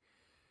like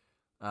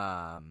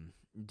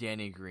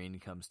Danny Green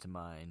comes to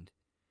mind.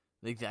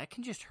 Like that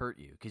can just hurt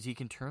you because he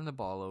can turn the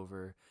ball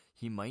over.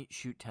 He might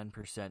shoot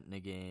 10% in a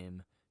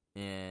game,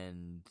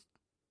 and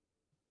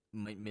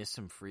might miss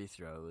some free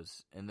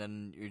throws, and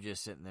then you're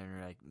just sitting there and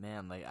you're like,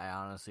 man, like I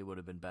honestly would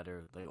have been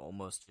better, like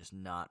almost just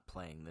not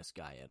playing this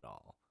guy at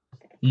all.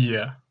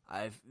 Yeah.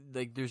 I've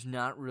like, there's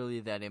not really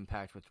that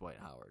impact with Dwight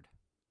Howard.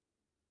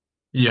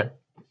 Yeah.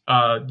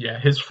 Yeah,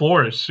 his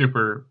floor is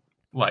super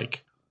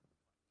like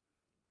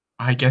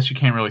I guess you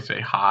can't really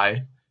say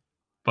high,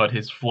 but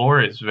his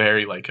floor is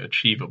very like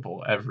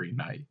achievable every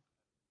night,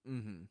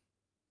 Mm-hmm.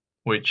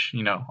 which,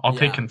 I'll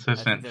take Yeah, I think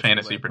consistent that's a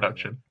good way fantasy of putting it.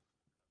 production.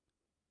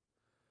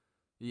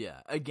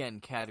 Yeah, again,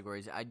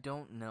 categories. I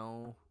don't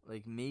know.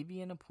 Like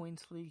maybe in a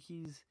points league,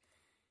 he's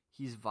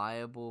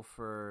viable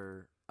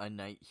for a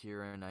night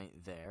here and a night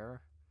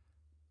there.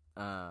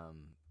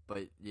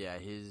 But yeah,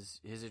 his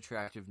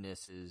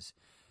attractiveness is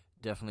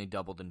definitely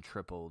doubled and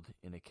tripled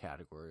in a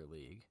category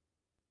league.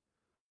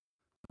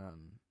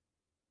 Um,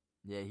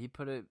 yeah, he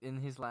put it in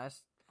his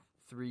last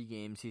 3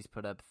 games. He's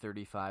put up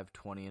 35,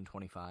 20, and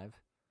 25.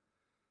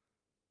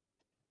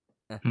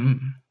 Hmm.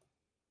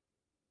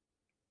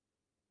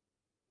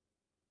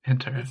 It's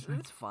Interesting.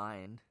 it's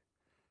fine.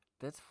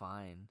 That's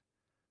fine.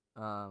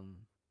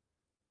 Um,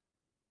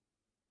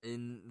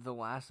 in the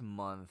last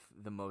month,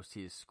 the most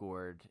he's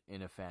scored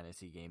in a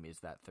fantasy game is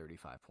that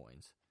 35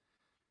 points.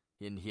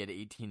 And he had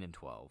 18 and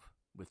 12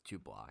 with 2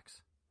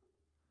 blocks.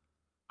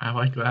 I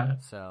like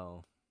that.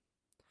 So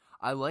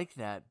I like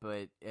that,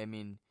 but I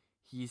mean,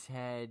 he's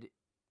had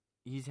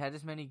he's had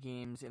as many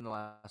games in the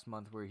last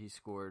month where he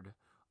scored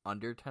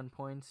under 10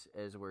 points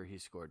as where he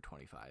scored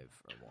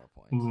 25 or more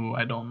points. Ooh,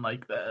 I don't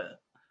like that.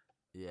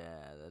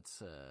 Yeah,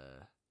 that's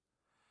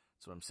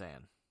what I'm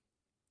saying.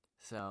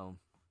 So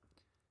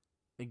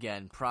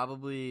Again,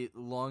 probably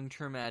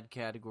long-term ad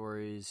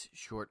categories,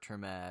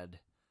 short-term ad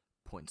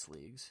points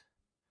leagues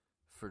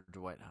for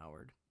Dwight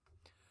Howard.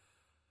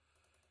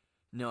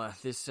 No,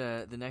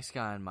 the next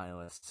guy on my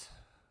list,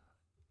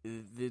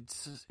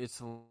 it's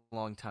a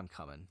long time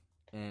coming,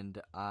 and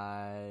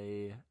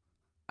I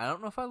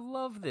don't know if I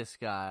love this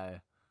guy,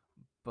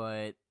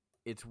 but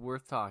it's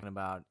worth talking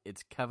about.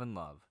 It's Kevin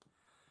Love,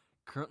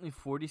 currently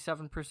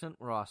 47%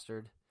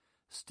 rostered,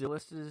 still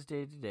listed as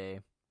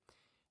day-to-day,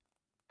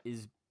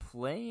 is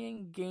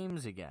playing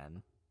games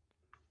again.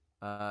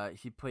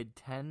 He played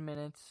 10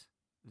 minutes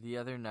the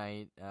other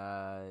night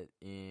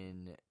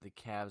in the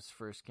Cavs'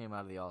 first game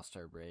out of the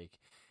All-Star break,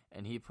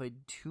 and he played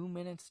 2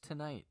 minutes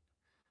tonight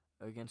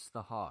against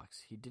the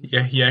Hawks. He didn't.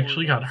 Yeah, he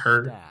actually got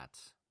hurt.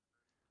 Stats.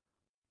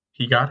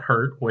 He got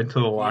hurt, went to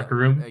the locker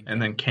room,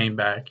 and then came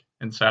back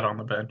and sat on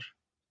the bench.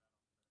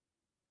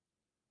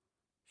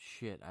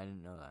 Shit, I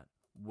didn't know that.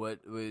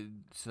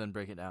 So then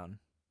break it down.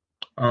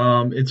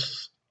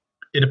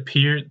 It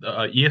appeared,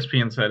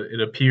 ESPN said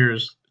it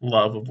appears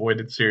Love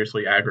avoided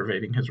seriously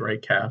aggravating his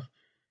right calf,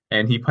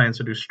 and he plans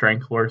to do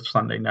strength work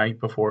Sunday night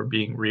before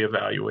being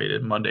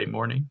reevaluated Monday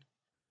morning.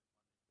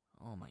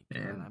 Oh my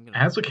god!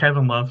 As a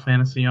Kevin Love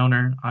fantasy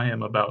owner, I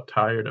am about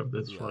tired of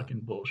this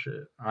fucking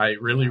bullshit. I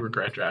really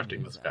regret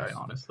drafting this guy,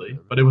 honestly.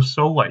 But it was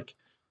so it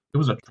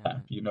was a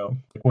trap, you know,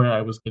 where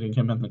I was getting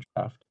him in the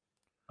draft.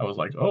 I was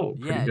like, oh,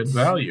 pretty good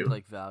value.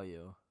 Like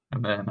value.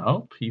 And then,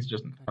 he's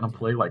just gonna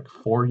play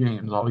 4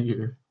 games all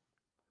year.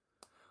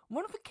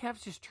 Why don't the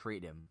Cavs just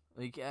trade him?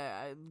 Let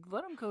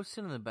him go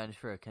sit on the bench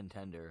for a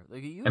contender.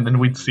 And then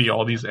we'd see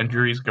all these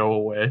injuries go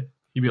away.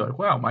 He'd be like,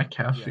 wow, my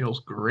calf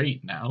feels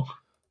great now.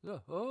 Yeah.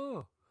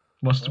 Oh.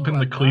 Must have been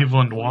the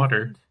Cleveland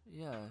water.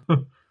 Yeah.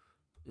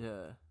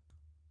 Yeah.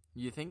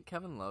 You think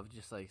Kevin Love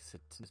just sits in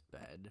his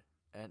bed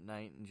at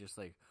night and just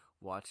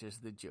watches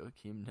the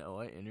Joakim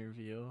Noah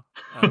interview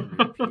on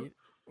repeat?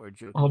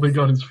 All they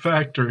got is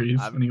factories,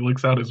 and he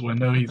looks out his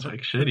window. He's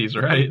like, "Shit, he's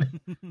right."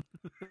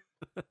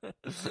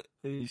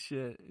 Hey,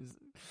 shit.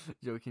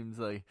 Joakim's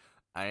like,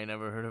 I ain't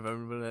never heard of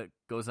everybody that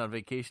goes on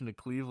vacation to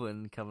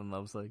Cleveland. Kevin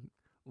Love's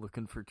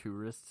looking for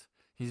tourists.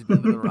 He's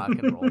been to the Rock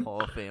and Roll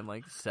Hall of Fame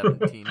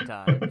 17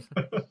 times.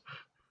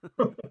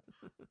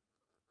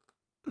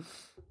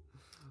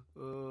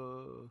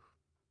 Oh,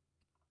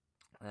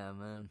 yeah,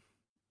 man.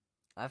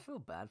 I feel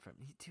bad for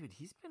him. Dude,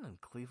 he's been in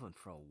Cleveland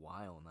for a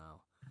while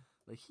now.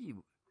 He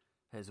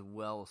has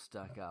well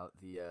stuck out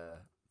the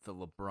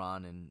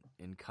LeBron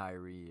and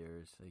Kyrie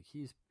years.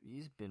 He's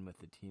been with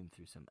the team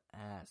through some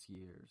ass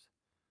years.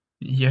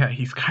 Yeah,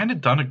 he's kind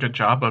of done a good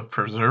job of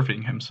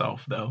preserving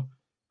himself, though.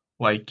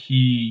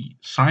 He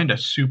signed a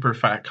super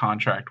fat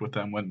contract with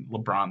them when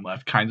LeBron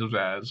left, kind of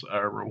as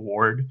a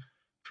reward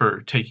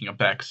for taking a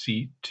back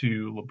seat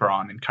to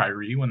LeBron and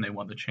Kyrie when they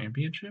won the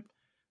championship.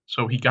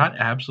 So he got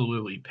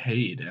absolutely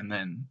paid, and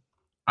then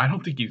I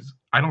don't think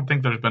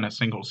there's been a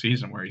single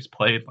season where he's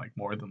played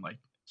more than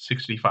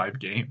 65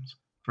 games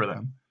for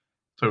them.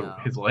 So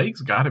his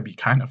legs got to be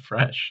kind of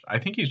fresh. I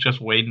think he's just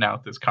waiting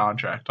out this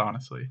contract,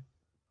 honestly,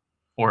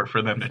 or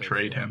for them to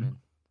trade him.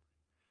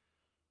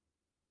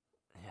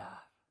 Yeah.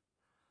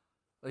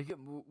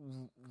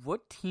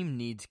 What team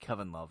needs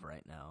Kevin Love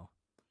right now?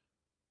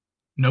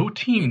 No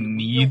team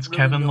needs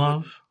Kevin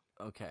Love.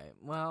 Okay,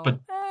 well,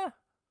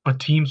 but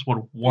teams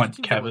would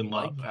want Kevin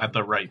Love at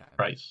the right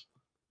price.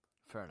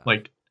 Fair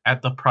enough.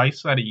 At the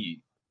price that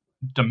he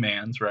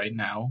demands right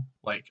now,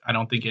 I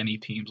don't think any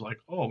team's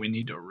oh, we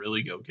need to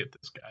really go get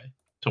this guy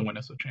to win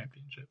us a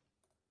championship.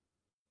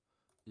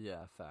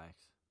 Yeah,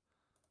 facts.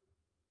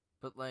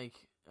 But all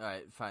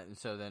right, fine.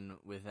 So then,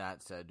 with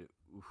that said,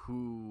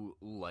 who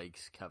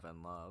likes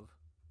Kevin Love?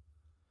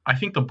 I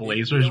think the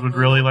Blazers would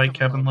really like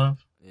Kevin Love.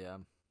 Yeah.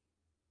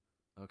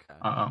 Okay.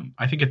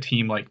 I think a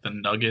team like the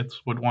Nuggets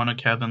would want a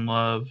Kevin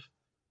Love.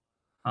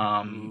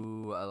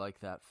 Ooh, I like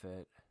that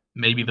fit.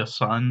 Maybe the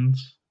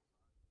Suns.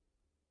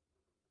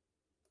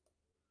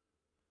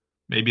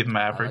 Maybe the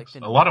Mavericks.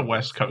 A lot of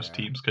West Coast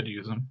teams could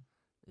use him.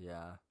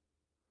 Yeah.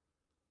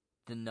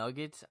 The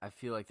Nuggets, I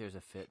feel like there's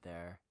a fit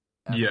there.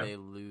 After they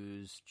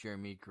lose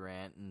Jeremy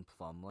Grant and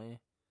Plumlee,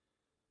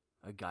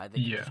 a guy that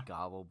can just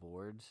gobble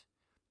boards,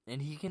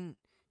 and he can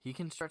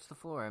stretch the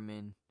floor. I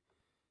mean,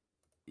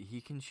 he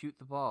can shoot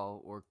the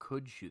ball or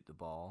could shoot the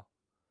ball.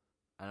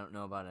 I don't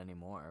know about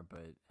anymore,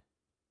 but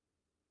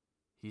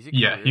he's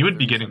he would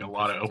be getting a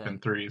lot of open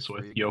threes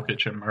with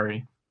Jokic and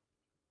Murray.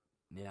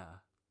 Yeah.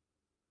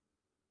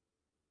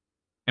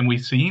 And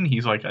we've seen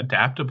he's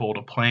adaptable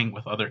to playing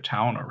with other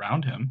talent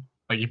around him.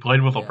 He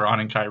played with LeBron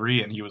and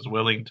Kyrie, and he was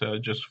willing to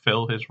just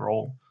fill his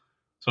role.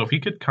 So if he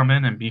could come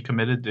in and be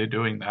committed to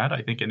doing that,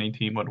 I think any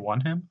team would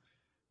want him.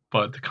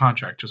 But the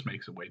contract just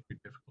makes it way too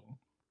difficult.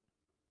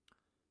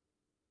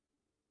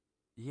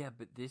 Yeah,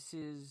 but this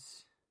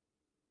is...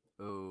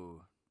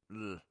 Oh.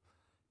 Ugh.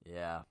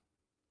 Yeah.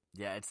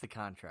 Yeah, it's the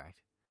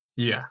contract.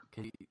 Yeah.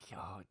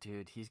 Oh,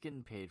 dude, he's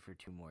getting paid for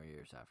 2 more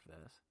years after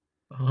this.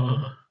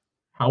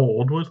 How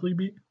old was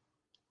Lee?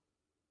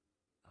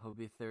 He'll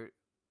be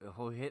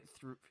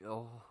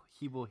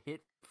he will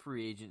hit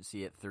free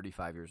agency at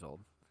 35 years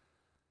old.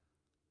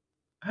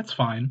 That's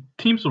fine.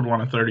 Teams would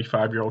want a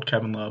 35-year-old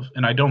Kevin Love,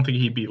 and I don't think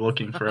he'd be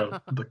looking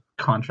for the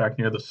contract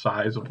near the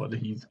size of what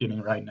he's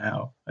getting right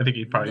now. I think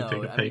he'd probably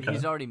take a pay cut.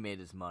 He's already made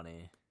his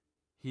money.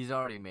 He's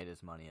already made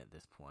his money at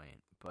this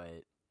point,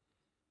 but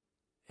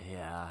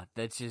yeah,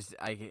 that's just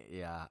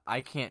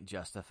I can't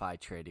justify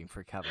trading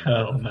for Kevin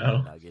Love for the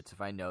Nuggets if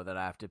I know that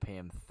I have to pay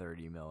him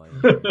 $30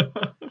 million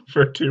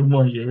for 2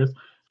 more years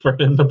for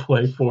him to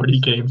play 40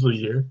 games a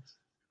year.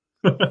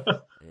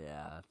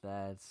 Yeah,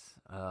 that's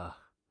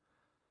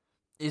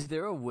Is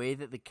there a way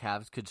that the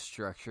Cavs could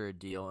structure a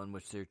deal in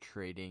which they're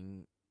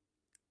trading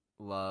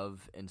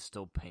Love and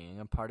still paying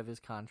a part of his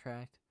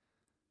contract?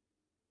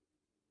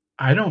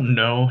 I don't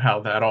know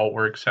how that all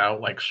works out,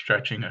 like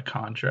stretching a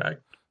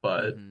contract,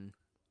 but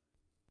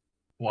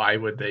why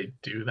would they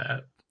do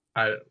that?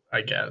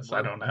 I guess.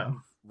 I don't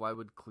know. Why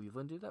would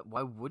Cleveland do that?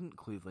 Why wouldn't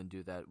Cleveland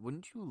do that?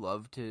 Wouldn't you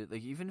love to,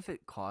 like, even if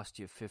it cost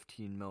you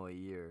 $15 million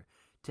a year,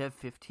 to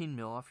have $15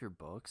 million off your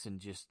books and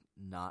just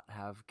not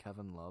have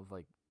Kevin Love,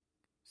 like,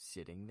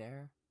 sitting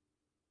there?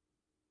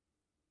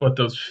 But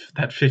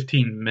that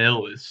 15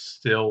 mil is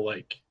still,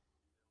 like,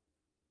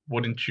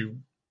 wouldn't you,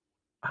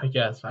 I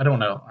guess, I don't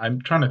know.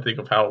 I'm trying to think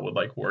of how it would,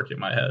 like, work in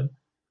my head.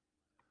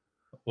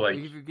 Like,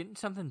 if you're getting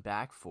something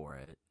back for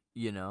it,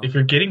 you know? If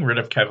you're getting rid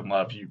of Kevin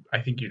Love, I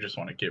think you just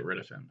want to get rid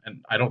of him.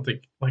 And I don't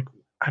think, like,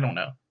 I don't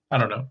know.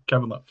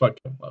 Kevin Love, fuck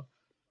Kevin Love.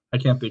 I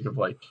can't think of,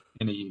 like,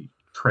 any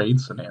trade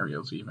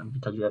scenarios even,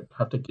 because you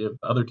have to give,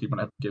 the other team would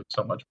have to give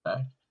so much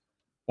back.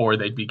 Or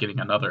they'd be getting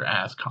another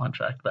ass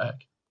contract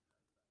back.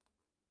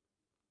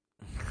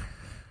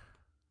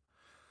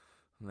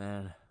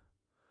 Man.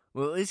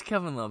 Well, at least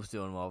Kevin Love's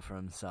doing well for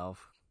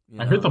himself.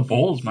 I heard the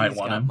Bulls might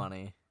want him.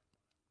 Money.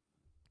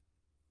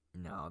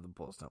 No, the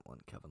Bulls don't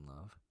want Kevin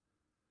Love.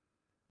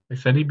 They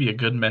said he'd be a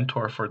good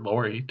mentor for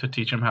Laurie to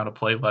teach him how to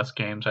play less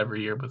games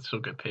every year but still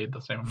get paid the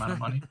same amount of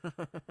money.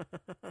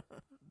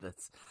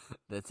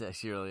 That's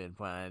actually really good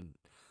point.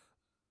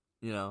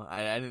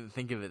 I didn't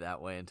think of it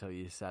that way until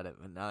you said it,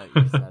 but now that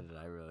you said it,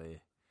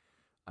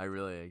 I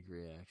really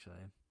agree,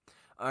 actually.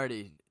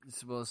 Alrighty,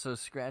 so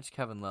scratch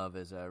Kevin Love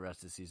as a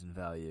rest of season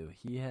value.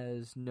 He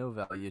has no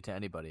value to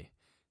anybody,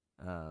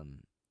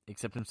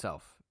 except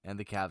himself, and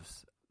the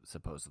Cavs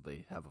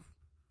supposedly have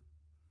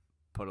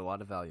put a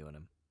lot of value in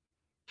him.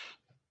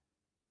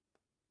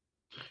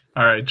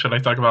 Alright, should I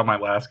talk about my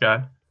last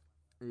guy?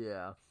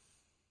 Yeah.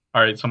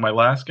 Alright, so my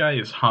last guy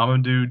is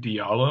Hamidou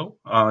Diallo.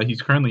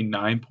 He's currently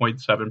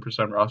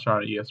 9.7% roster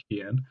on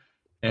ESPN,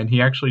 and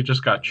he actually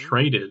just got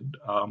traded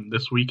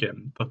this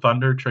weekend. The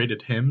Thunder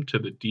traded him to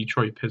the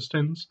Detroit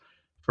Pistons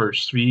for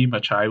Svi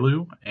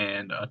Mykhailiuk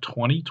and a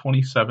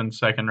 2027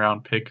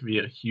 second-round pick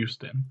via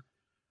Houston.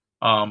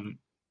 And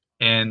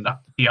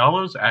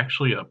Diallo's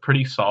actually a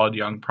pretty solid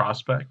young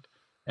prospect,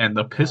 and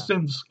the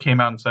Pistons came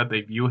out and said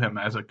they view him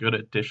as a good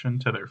addition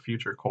to their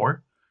future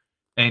core.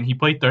 And he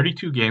played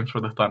 32 games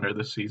for the Thunder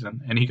this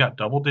season, and he got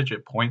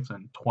double-digit points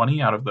in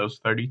 20 out of those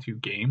 32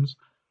 games.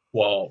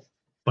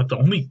 But the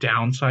only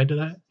downside to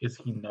that is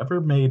he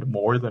never made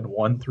more than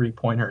 1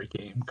 3-pointer a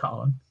game,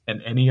 Colin,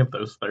 in any of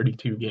those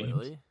 32 games.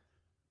 Really?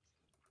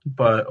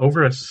 But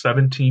over a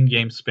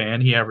 17-game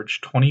span, he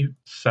averaged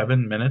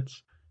 27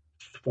 minutes,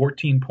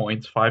 14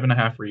 points,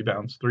 5.5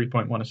 rebounds,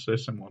 3.1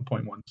 assists, and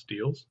 1.1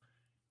 steals.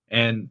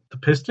 And the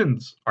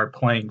Pistons are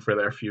playing for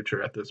their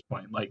future at this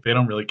point. Like, they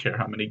don't really care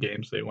how many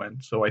games they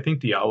win. So I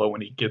think Diallo, when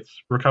he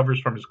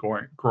recovers from his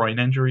groin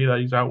injury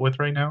that he's out with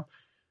right now,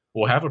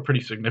 will have a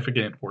pretty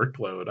significant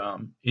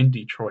workload in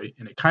Detroit.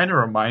 And it kind of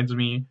reminds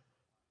me,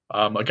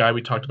 a guy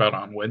we talked about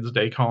on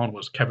Wednesday, Colin,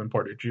 was Kevin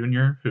Porter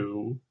Jr.,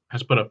 who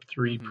has put up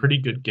 3 pretty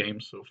good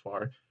games so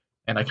far.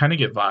 And I kind of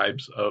get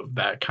vibes of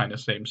that kind of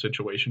same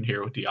situation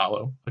here with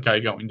Diallo, a guy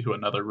going to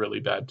another really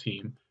bad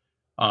team.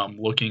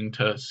 Looking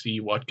to see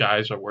what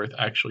guys are worth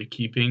actually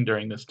keeping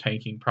during this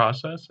tanking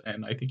process.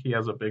 And I think he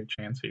has a big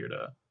chance here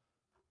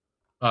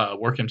to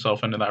work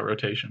himself into that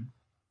rotation.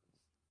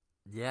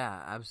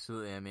 Yeah,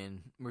 absolutely. I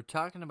mean, we're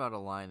talking about a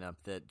lineup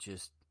that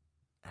just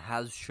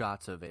has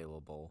shots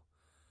available.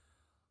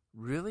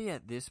 Really,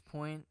 at this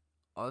point,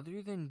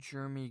 other than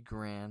Jeremy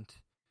Grant,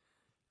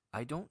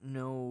 I don't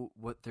know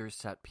what their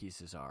set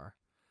pieces are.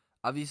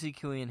 Obviously,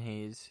 Killian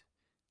Hayes,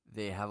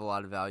 they have a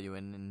lot of value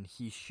in, and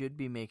he should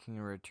be making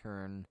a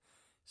return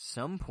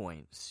some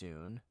point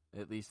soon.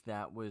 At least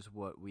that was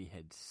what we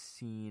had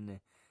seen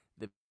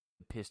the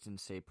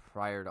Pistons say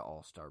prior to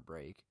All-Star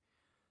break.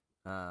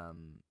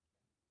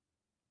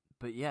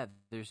 But yeah,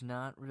 there's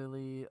not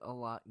really a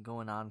lot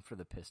going on for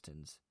the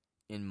Pistons,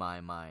 in my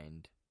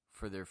mind,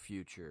 for their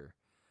future.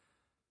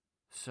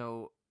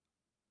 So,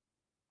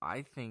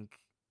 I think...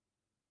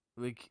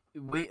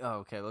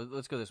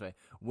 let's go this way.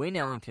 Wayne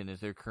Ellington is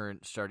their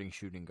current starting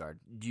shooting guard.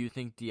 Do you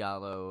think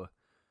Diallo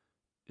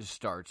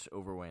starts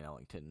over Wayne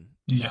Ellington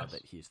now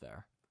that he's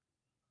there?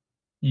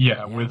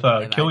 Yeah, with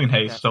Killian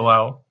Hayes still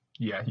out,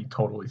 yeah, he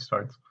totally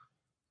starts.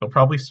 They'll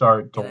probably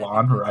start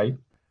DeLon Wright,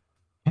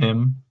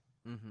 him,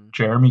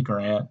 Jeremy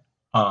Grant,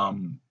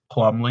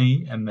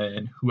 Plumlee, and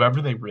then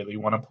whoever they really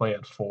want to play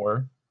at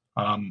four.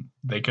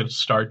 They could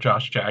start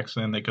Josh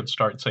Jackson. They could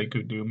start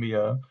Sekou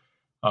Doumbia.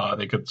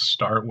 They could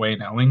start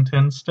Wayne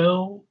Ellington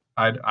still.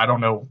 I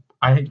don't know.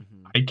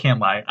 Mm-hmm. I can't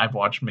lie. I've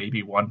watched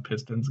maybe one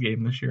Pistons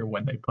game this year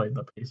when they played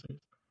the Pacers,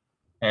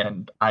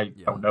 and I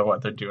Yeah. don't know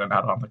what they're doing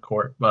out on the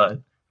court,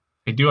 but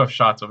they do have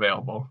shots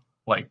available.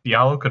 Like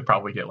Diallo could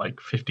probably get like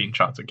 15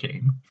 shots a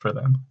game for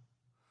them.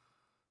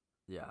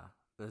 Yeah.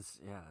 That's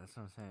what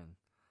I'm saying.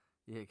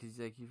 Yeah, because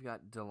like you've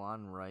got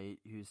DeLon Wright,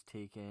 who's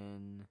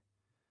taken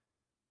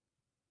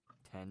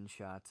 10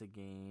 shots a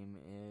game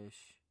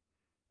ish.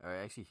 Or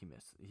actually, he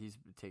missed. He's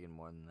taken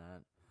more than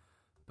that.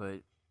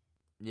 But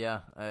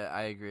yeah,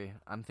 I agree.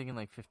 I'm thinking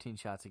like 15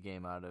 shots a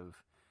game out of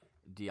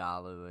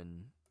Diallo,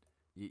 and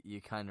you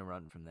kind of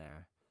run from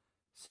there.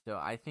 So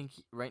I think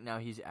right now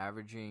he's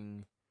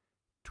averaging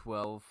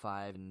 12,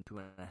 5, and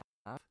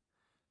 2.5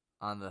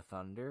 on the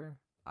Thunder.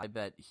 I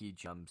bet he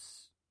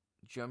jumps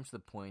the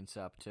points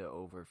up to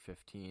over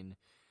 15.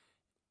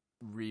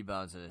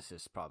 Rebounds and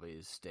assists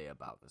probably stay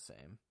about the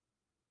same.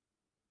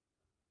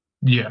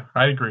 Yeah,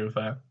 I agree with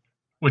that.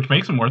 Which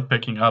makes him worth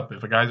picking up.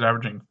 If a guy's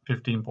averaging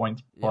 15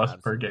 points Yeah, plus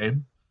per absolutely.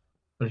 game,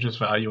 there's just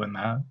value in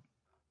that.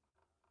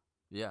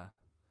 Yeah.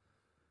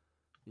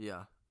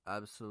 Yeah,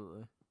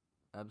 absolutely.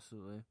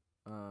 Absolutely.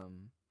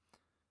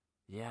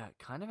 Yeah,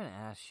 kind of an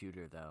ass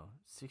shooter though.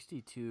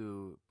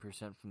 62%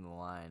 from the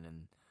line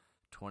and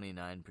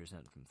 29%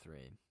 from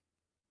 3.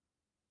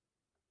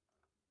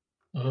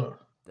 Ugh.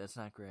 That's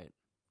not great.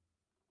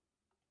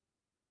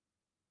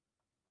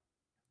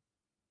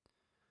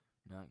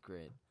 Not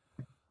great.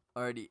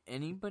 Alrighty,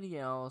 anybody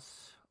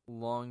else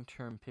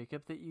long-term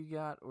pickup that you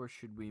got, or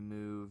should we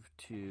move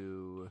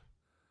to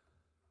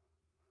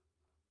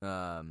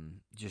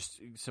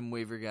just some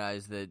waiver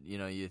guys that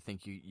you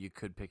think you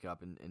could pick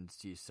up and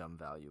see some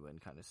value in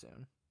kind of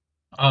soon?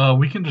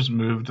 We can just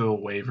move to the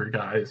waiver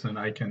guys, and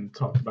I can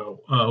talk about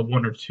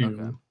one or Okay.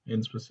 two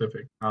in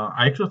specific.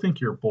 I actually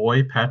think your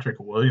boy Patrick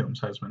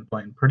Williams has been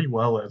playing pretty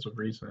well as of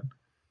recent.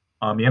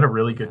 He had a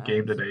really He good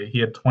game has. today. He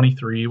had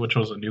 23, which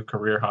was a new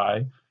career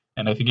high,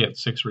 and I think he had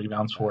 6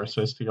 rebounds, 4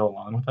 assists Nice. to go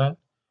along with that.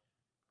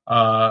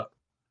 Uh,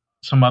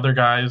 some other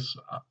guys,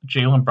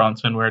 Jalen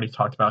Brunson, we already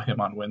talked about him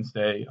on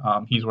Wednesday.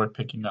 He's worth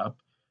picking up.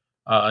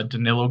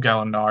 Danilo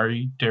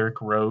Gallinari,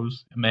 Derrick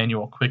Rose,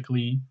 Emmanuel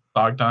Quickly,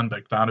 Bogdan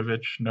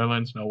Bogdanovic,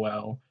 Nerlens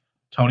Noel,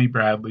 Tony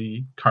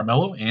Bradley,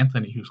 Carmelo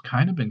Anthony, who's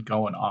kind of been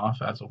going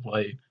off as of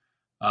late.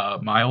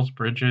 Miles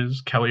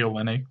Bridges, Kelly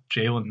Olynyk,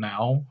 Jalen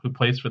Now, who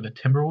plays for the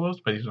Timberwolves,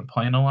 but he's been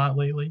playing a lot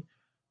lately.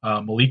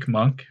 Malik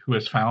Monk, who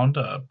has found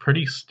a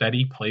pretty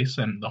steady place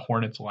in the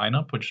Hornets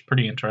lineup, which is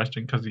pretty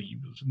interesting because he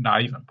was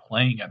not even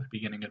playing at the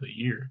beginning of the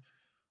year.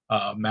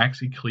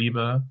 Maxi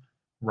Kleba,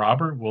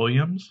 Robert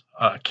Williams,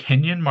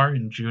 Kenyon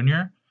Martin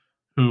Jr.,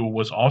 who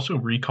was also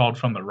recalled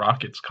from the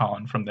Rockets,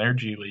 Colin, from their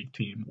G League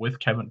team with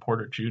Kevin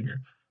Porter Jr.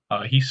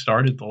 He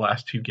started the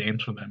last 2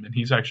 games for them, and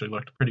he's actually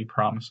looked pretty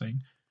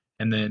promising.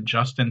 And then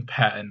Justin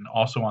Patton,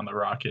 also on the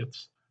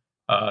Rockets.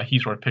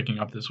 He's worth picking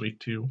up this week,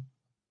 too.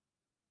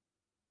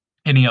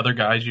 Any other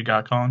guys you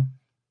got, Colin?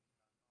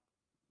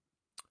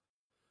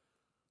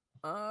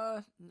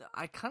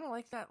 I kind of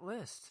like that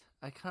list.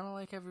 I kind of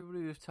like everybody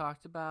we've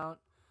talked about.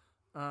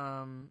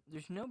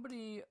 There's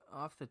nobody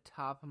off the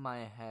top of my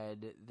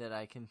head that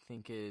I can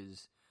think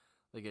is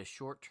like a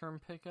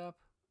short-term pickup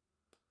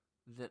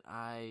that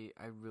I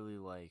really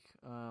like.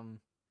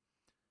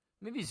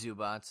 Maybe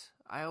Zubats.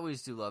 I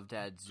always do love to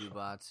add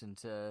Zubats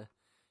into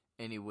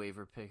any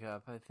waiver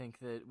pickup. I think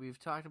that we've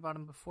talked about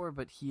him before,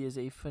 but he is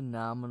a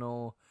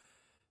phenomenal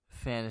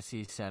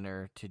fantasy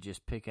center to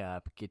just pick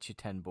up, get you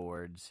 10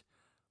 boards,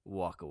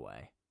 walk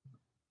away.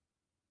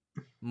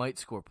 Might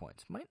score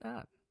points, might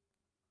not.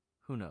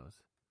 Who knows?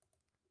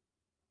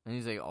 And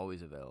he's like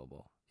always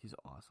available. He's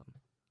awesome.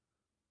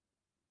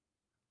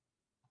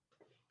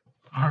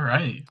 All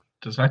right.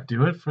 Does that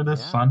do it for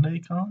this Yeah. Sunday,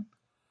 Colin?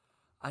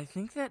 I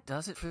think that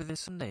does it for this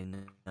Sunday,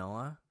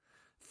 Noah.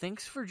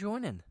 Thanks for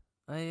joining.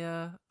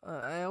 I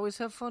always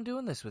have fun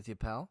doing this with you,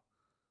 pal.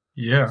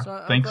 Yeah. So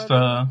I'm Thanks glad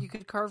that to you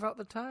could carve out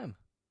the time.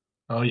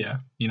 Oh yeah,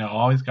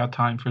 always got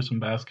time for some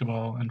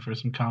basketball and for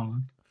some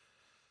Colin.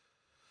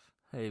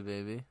 Hey,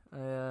 baby.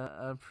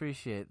 I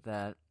appreciate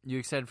that. You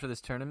excited for this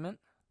tournament?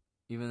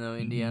 Even though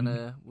Mm,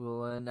 Indiana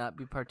will not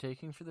be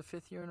partaking for the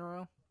 5th year in a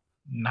row?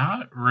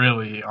 Not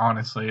really,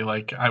 honestly.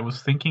 Like I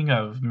was thinking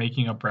of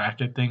making a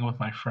bracket thing with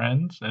my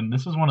friends, and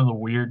this is one of the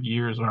weird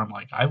years where I'm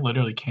like, I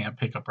literally can't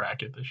pick a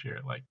bracket this year.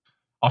 Like,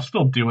 I'll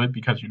still do it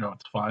because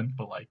it's fun,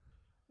 but like,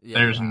 Yeah, you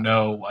there's have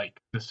no to.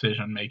 like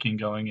decision making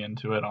going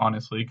into it,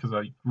 honestly, because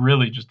I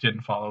really just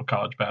didn't follow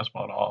college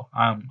basketball at all.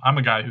 I'm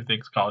a guy who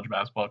thinks college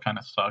basketball kind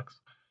of sucks,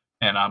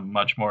 and I'm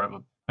much more of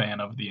a fan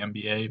of the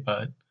NBA.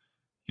 But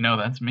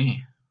that's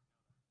me.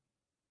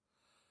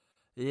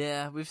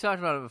 Yeah, we've talked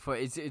about it before.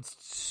 It's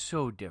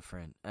so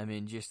different. I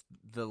mean, just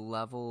the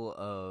level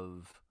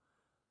of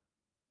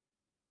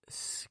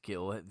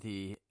skill at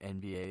the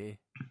NBA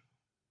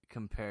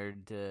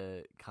compared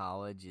to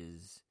college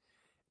is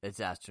It's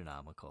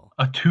astronomical.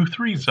 A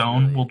 2-3 It's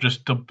zone will really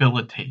just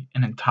debilitate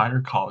an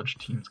entire college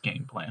team's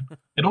game plan.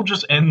 It'll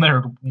just end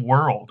their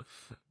world.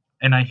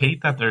 And I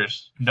hate that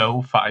there's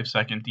no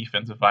 5-second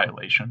defensive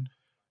violation.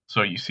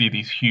 So you see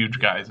these huge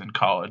yeah, guys in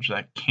college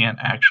that can't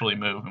actually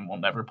move and will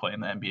never play in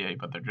the NBA,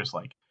 but they're just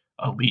like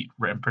elite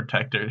rim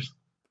protectors.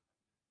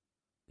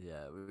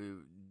 yeah.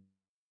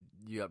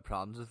 You got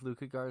problems with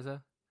Luka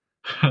Garza?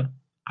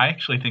 I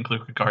actually think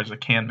Luka Garza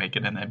can make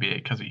it in the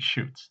NBA because he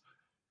shoots.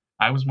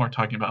 I was more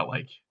talking about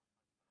like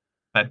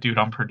that dude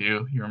on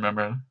Purdue. You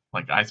remember,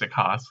 like Isaac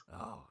Haas?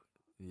 Oh,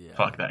 yeah.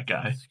 Fuck that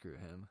guy. Screw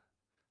him.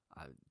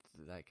 I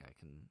that guy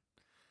can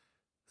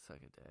suck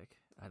a dick.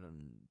 I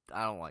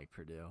don't like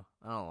Purdue.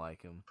 I don't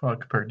like him.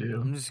 Fuck Purdue.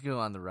 I'm just going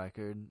on the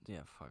record. Yeah,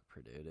 fuck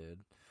Purdue, dude.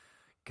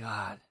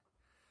 God,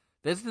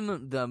 that's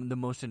the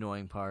most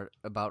annoying part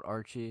about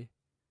Archie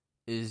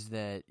is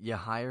that you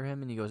hire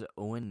him and he goes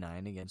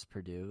 0-9 against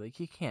Purdue. Like,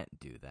 you can't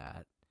do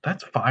that.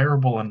 That's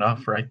fireable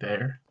enough right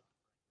there.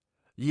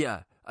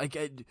 Yeah, like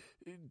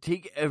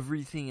take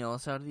everything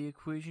else out of the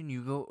equation.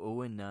 You go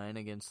 0-9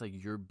 against like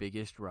your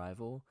biggest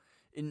rival,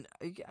 and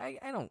I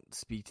don't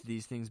speak to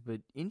these things, but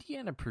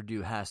Indiana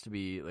Purdue has to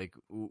be like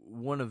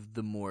one of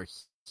the more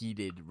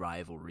heated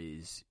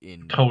rivalries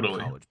in Totally.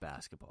 college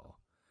basketball.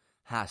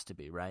 Has to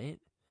be, right?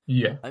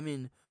 Yeah. I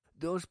mean,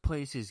 those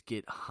places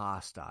get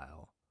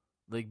hostile.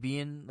 Like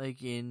being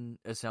like in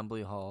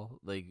Assembly Hall,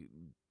 like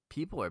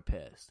people are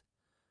pissed.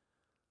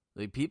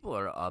 Like people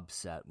are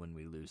upset when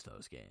we lose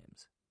those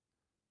games.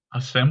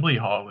 Assembly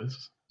Hall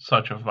is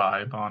such a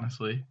vibe,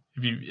 honestly.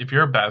 If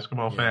you're a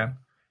basketball Yeah. fan,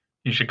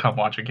 you should come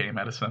watch a game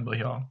at Assembly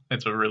Hall.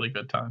 It's a really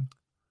good time.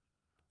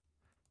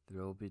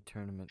 There will be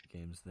tournament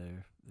games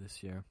there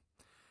this year,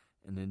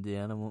 and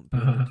Indiana won't be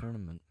in the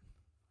tournament.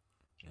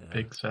 Yeah.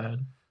 Big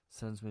sad.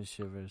 Sends me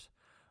shivers.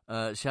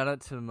 Shout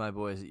out to my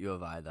boys at U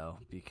of I though,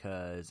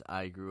 because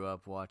I grew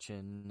up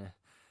watching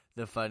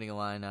the Fighting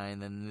Illini,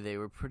 and then they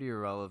were pretty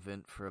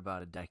irrelevant for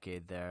about a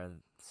decade there.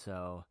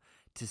 So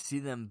to see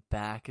them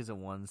back as a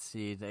 1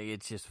 seed,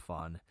 it's just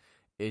fun.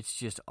 It's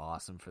just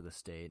awesome for the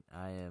state.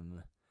 I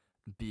am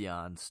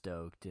beyond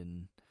stoked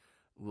and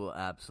will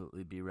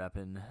absolutely be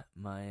repping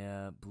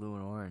my blue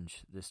and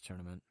orange this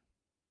tournament.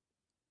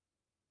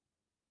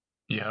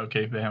 Yeah,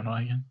 okay,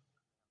 bandwagon.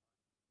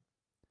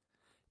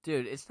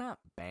 Dude, it's not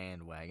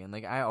bandwagon.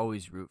 Like, I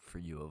always root for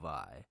U of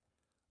I.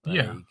 Like,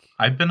 Yeah,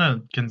 I've been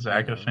a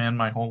Gonzaga you know. fan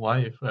my whole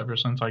life, ever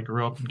since I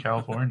grew up in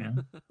California.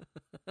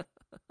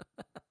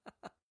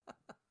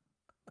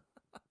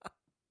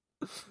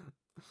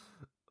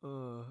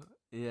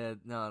 Yeah,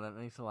 no, that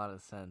makes a lot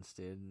of sense,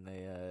 dude. And they,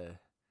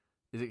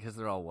 is it because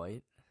they're all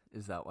white?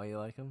 Is that why you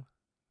like them?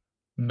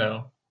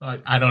 No,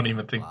 I don't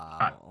even think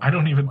Wow. I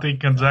don't Oh even my think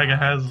Gonzaga God,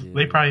 has. They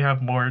dude. probably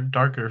have more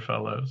darker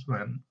fellows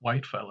than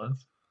white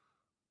fellows.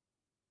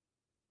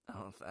 I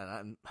don't,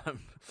 and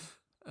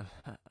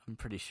I'm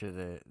pretty sure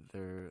that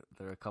there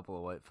are a couple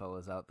of white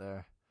fellas out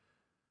there.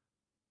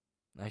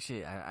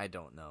 Actually, I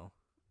don't know.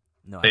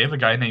 No, They have a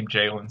guy named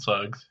Jalen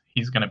Suggs.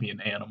 He's gonna be an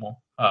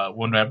animal.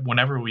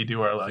 Whenever we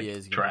do our He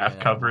is gonna be draft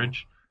an animal.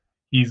 coverage,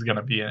 he's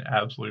gonna be an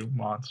absolute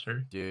monster.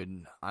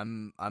 Dude,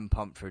 I'm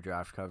pumped for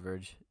draft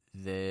coverage.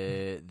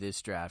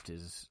 This draft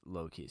is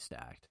low key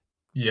stacked.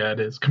 Yeah, it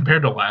is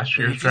compared to last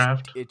year's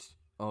draft.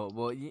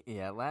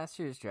 Last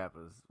year's draft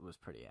was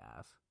pretty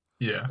ass.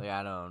 Yeah,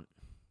 Like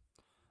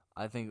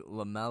I think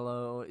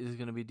LaMelo is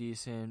gonna be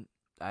decent.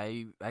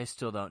 I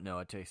still don't know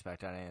what to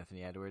expect out of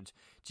Anthony Edwards.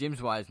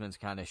 James Wiseman's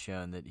kind of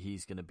shown that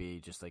he's gonna be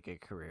just like a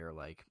career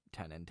like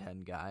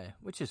 10-10 guy,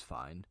 which is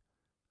fine.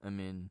 I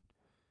mean,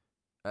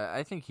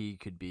 I think he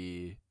could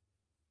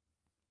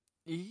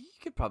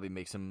probably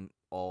make some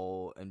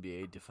all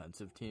NBA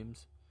defensive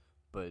teams,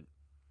 but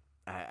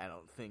I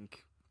don't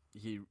think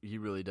he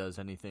really does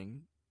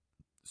anything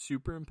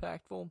super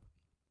impactful.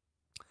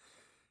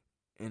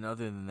 And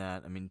other than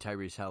that, I mean,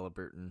 Tyrese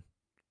Halliburton,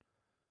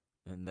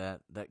 and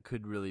that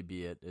could really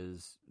be it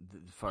as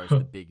far as the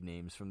big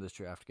names from this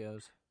draft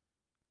goes.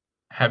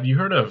 Have you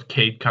heard of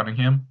Cade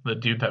Cunningham, the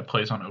dude that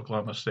plays on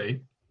Oklahoma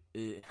State?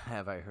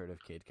 Have I heard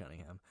of Cade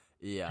Cunningham?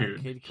 Yeah,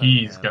 Dude, Cade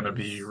he's Cunningham gonna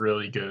be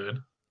really good.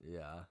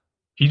 Yeah,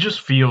 He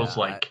just feels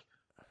Yeah, like,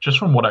 just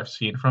from what I've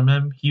seen from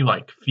him, he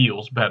like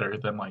feels better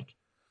than like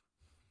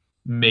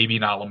maybe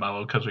not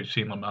LaMelo because we've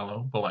seen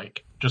LaMelo, but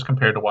like just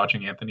compared to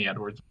watching Anthony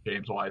Edwards and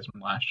James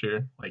Wiseman last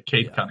year, like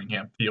Cade Yeah.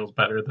 Cunningham feels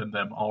better than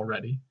them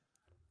already.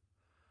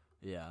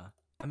 yeah.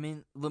 I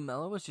mean,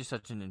 LaMelo was just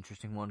such an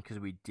interesting one because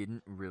we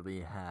didn't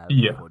really have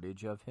Yeah.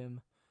 footage of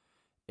him,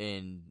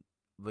 and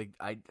like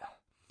I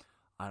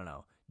don't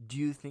know. Do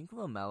you think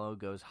LaMelo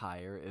goes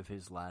higher if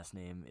his last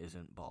name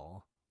isn't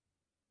Ball?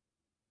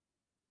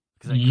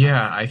 'Cause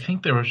Yeah, kinda I so.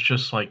 think there was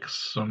just like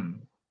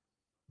some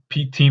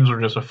teams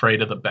were just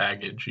afraid of the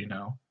baggage, you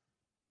know,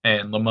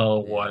 and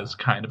LaMelo was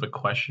Yeah. kind of a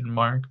question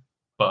mark,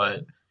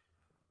 but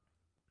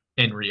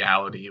in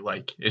reality,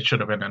 like it should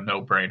have been a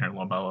no-brainer.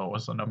 LaMelo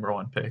was the number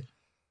one pick.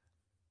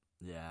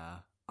 Yeah,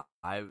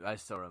 I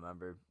still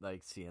remember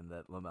like seeing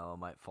that LaMelo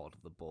might fall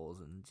to the Bulls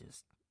and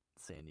just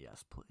saying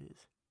yes,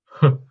 please.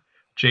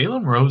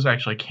 Jalen Rose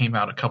actually came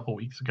out a couple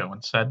weeks ago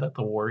and said that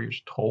the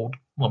Warriors told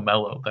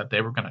LaMelo that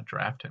they were going to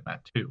draft him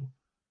at 2,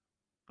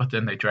 but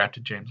then they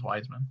drafted James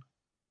Wiseman.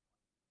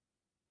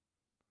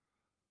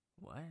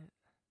 What? I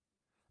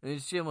mean,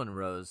 it's Jalen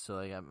Rose, so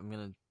like I'm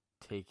gonna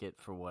take it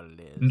for what it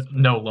is.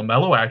 No,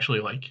 LaMelo actually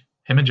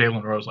him and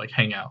Jalen Rose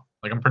hang out.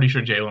 Like I'm pretty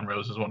sure Jalen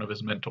Rose is one of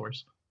his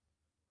mentors.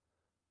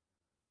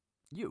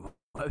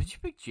 Why would you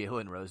pick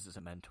Jalen Rose as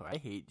a mentor? I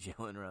hate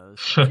Jalen Rose.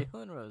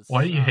 Jalen Rose.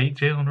 Why do you hate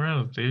Jalen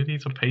Rose, dude?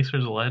 He's a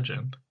Pacers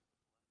legend.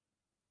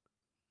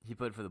 He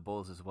played for the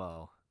Bulls as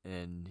well,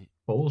 and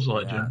Bulls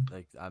legend.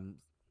 Like I'm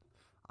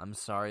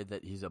sorry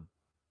that he's a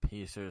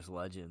Pacers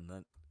legend.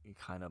 That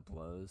kind of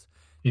blows.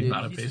 He's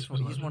not a Pacers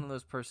legend. He's one of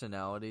those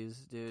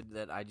personalities, dude,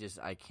 that I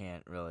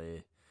can't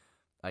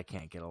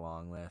get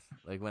along with.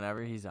 Like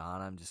whenever he's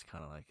on, I'm just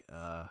kind of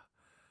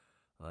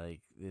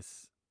like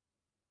this.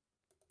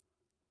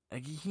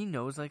 Like he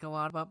knows like a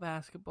lot about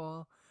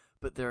basketball,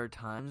 but there are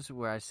times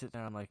where I sit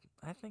there and I'm like,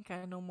 I think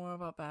I know more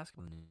about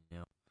basketball than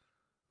you.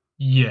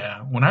 Yeah,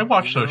 when I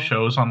watch those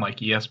shows on like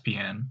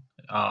ESPN,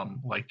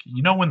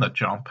 when The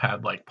Jump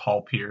had like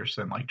Paul Pierce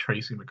and like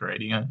Tracy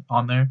McGrady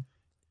on there.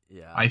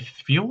 Yeah. I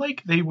feel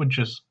like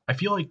I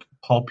feel like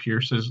Paul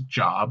Pierce's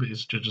job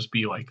is to just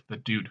be like the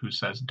dude who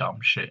says dumb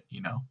shit,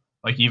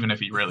 Like even if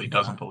he really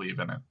doesn't believe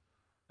in it.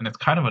 And it's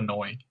kind of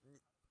annoying.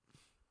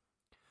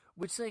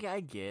 Which like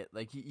I get,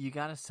 like you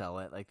gotta sell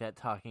it, like that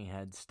talking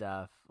head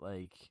stuff,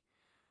 like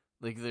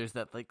there's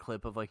that like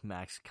clip of like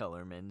Max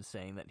Kellerman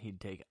saying that he'd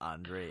take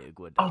Andre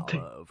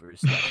Iguodala over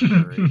Steph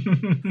Curry.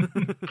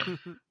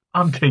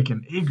 I'm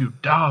taking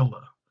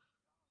Iguodala.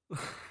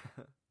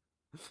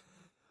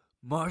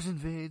 Mars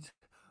invades,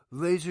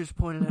 lasers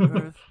pointed at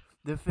Earth,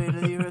 the fate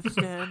of the Earth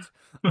stands.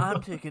 I'm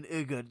taking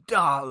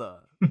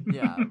Iguodala.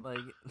 Yeah,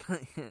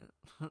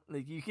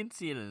 like you can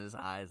see it in his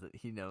eyes that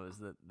he knows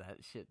that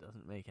shit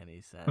doesn't make any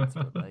sense.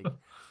 But like,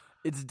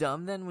 it's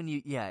dumb then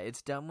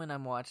it's dumb when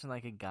I'm watching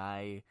like a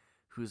guy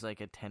who's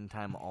like a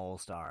 10-time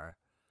All-Star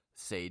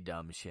say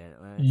dumb shit.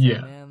 Yeah,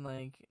 like, man,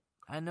 like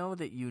I know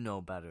that you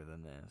know better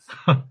than this.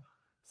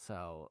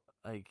 So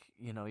like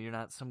you're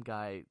not some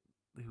guy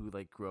who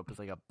like grew up as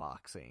like a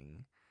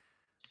boxing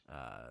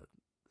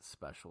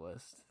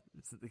specialist,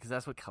 because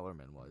that's what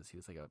Kellerman was. He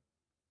was like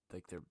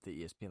the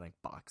ESPN like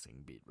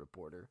boxing beat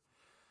reporter.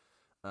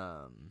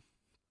 Yeah.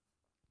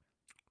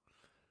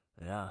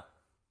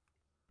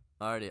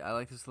 Alrighty, I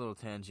like this little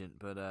tangent,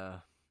 but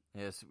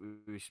yes,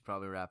 we should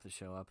probably wrap the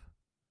show up.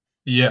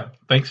 Yeah,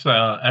 thanks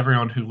to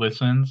everyone who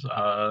listens.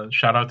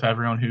 Shout out to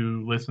everyone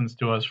who listens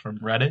to us from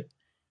Reddit,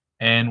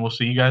 and we'll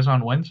see you guys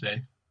on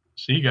Wednesday.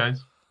 See you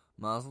guys.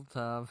 Mazel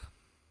tov.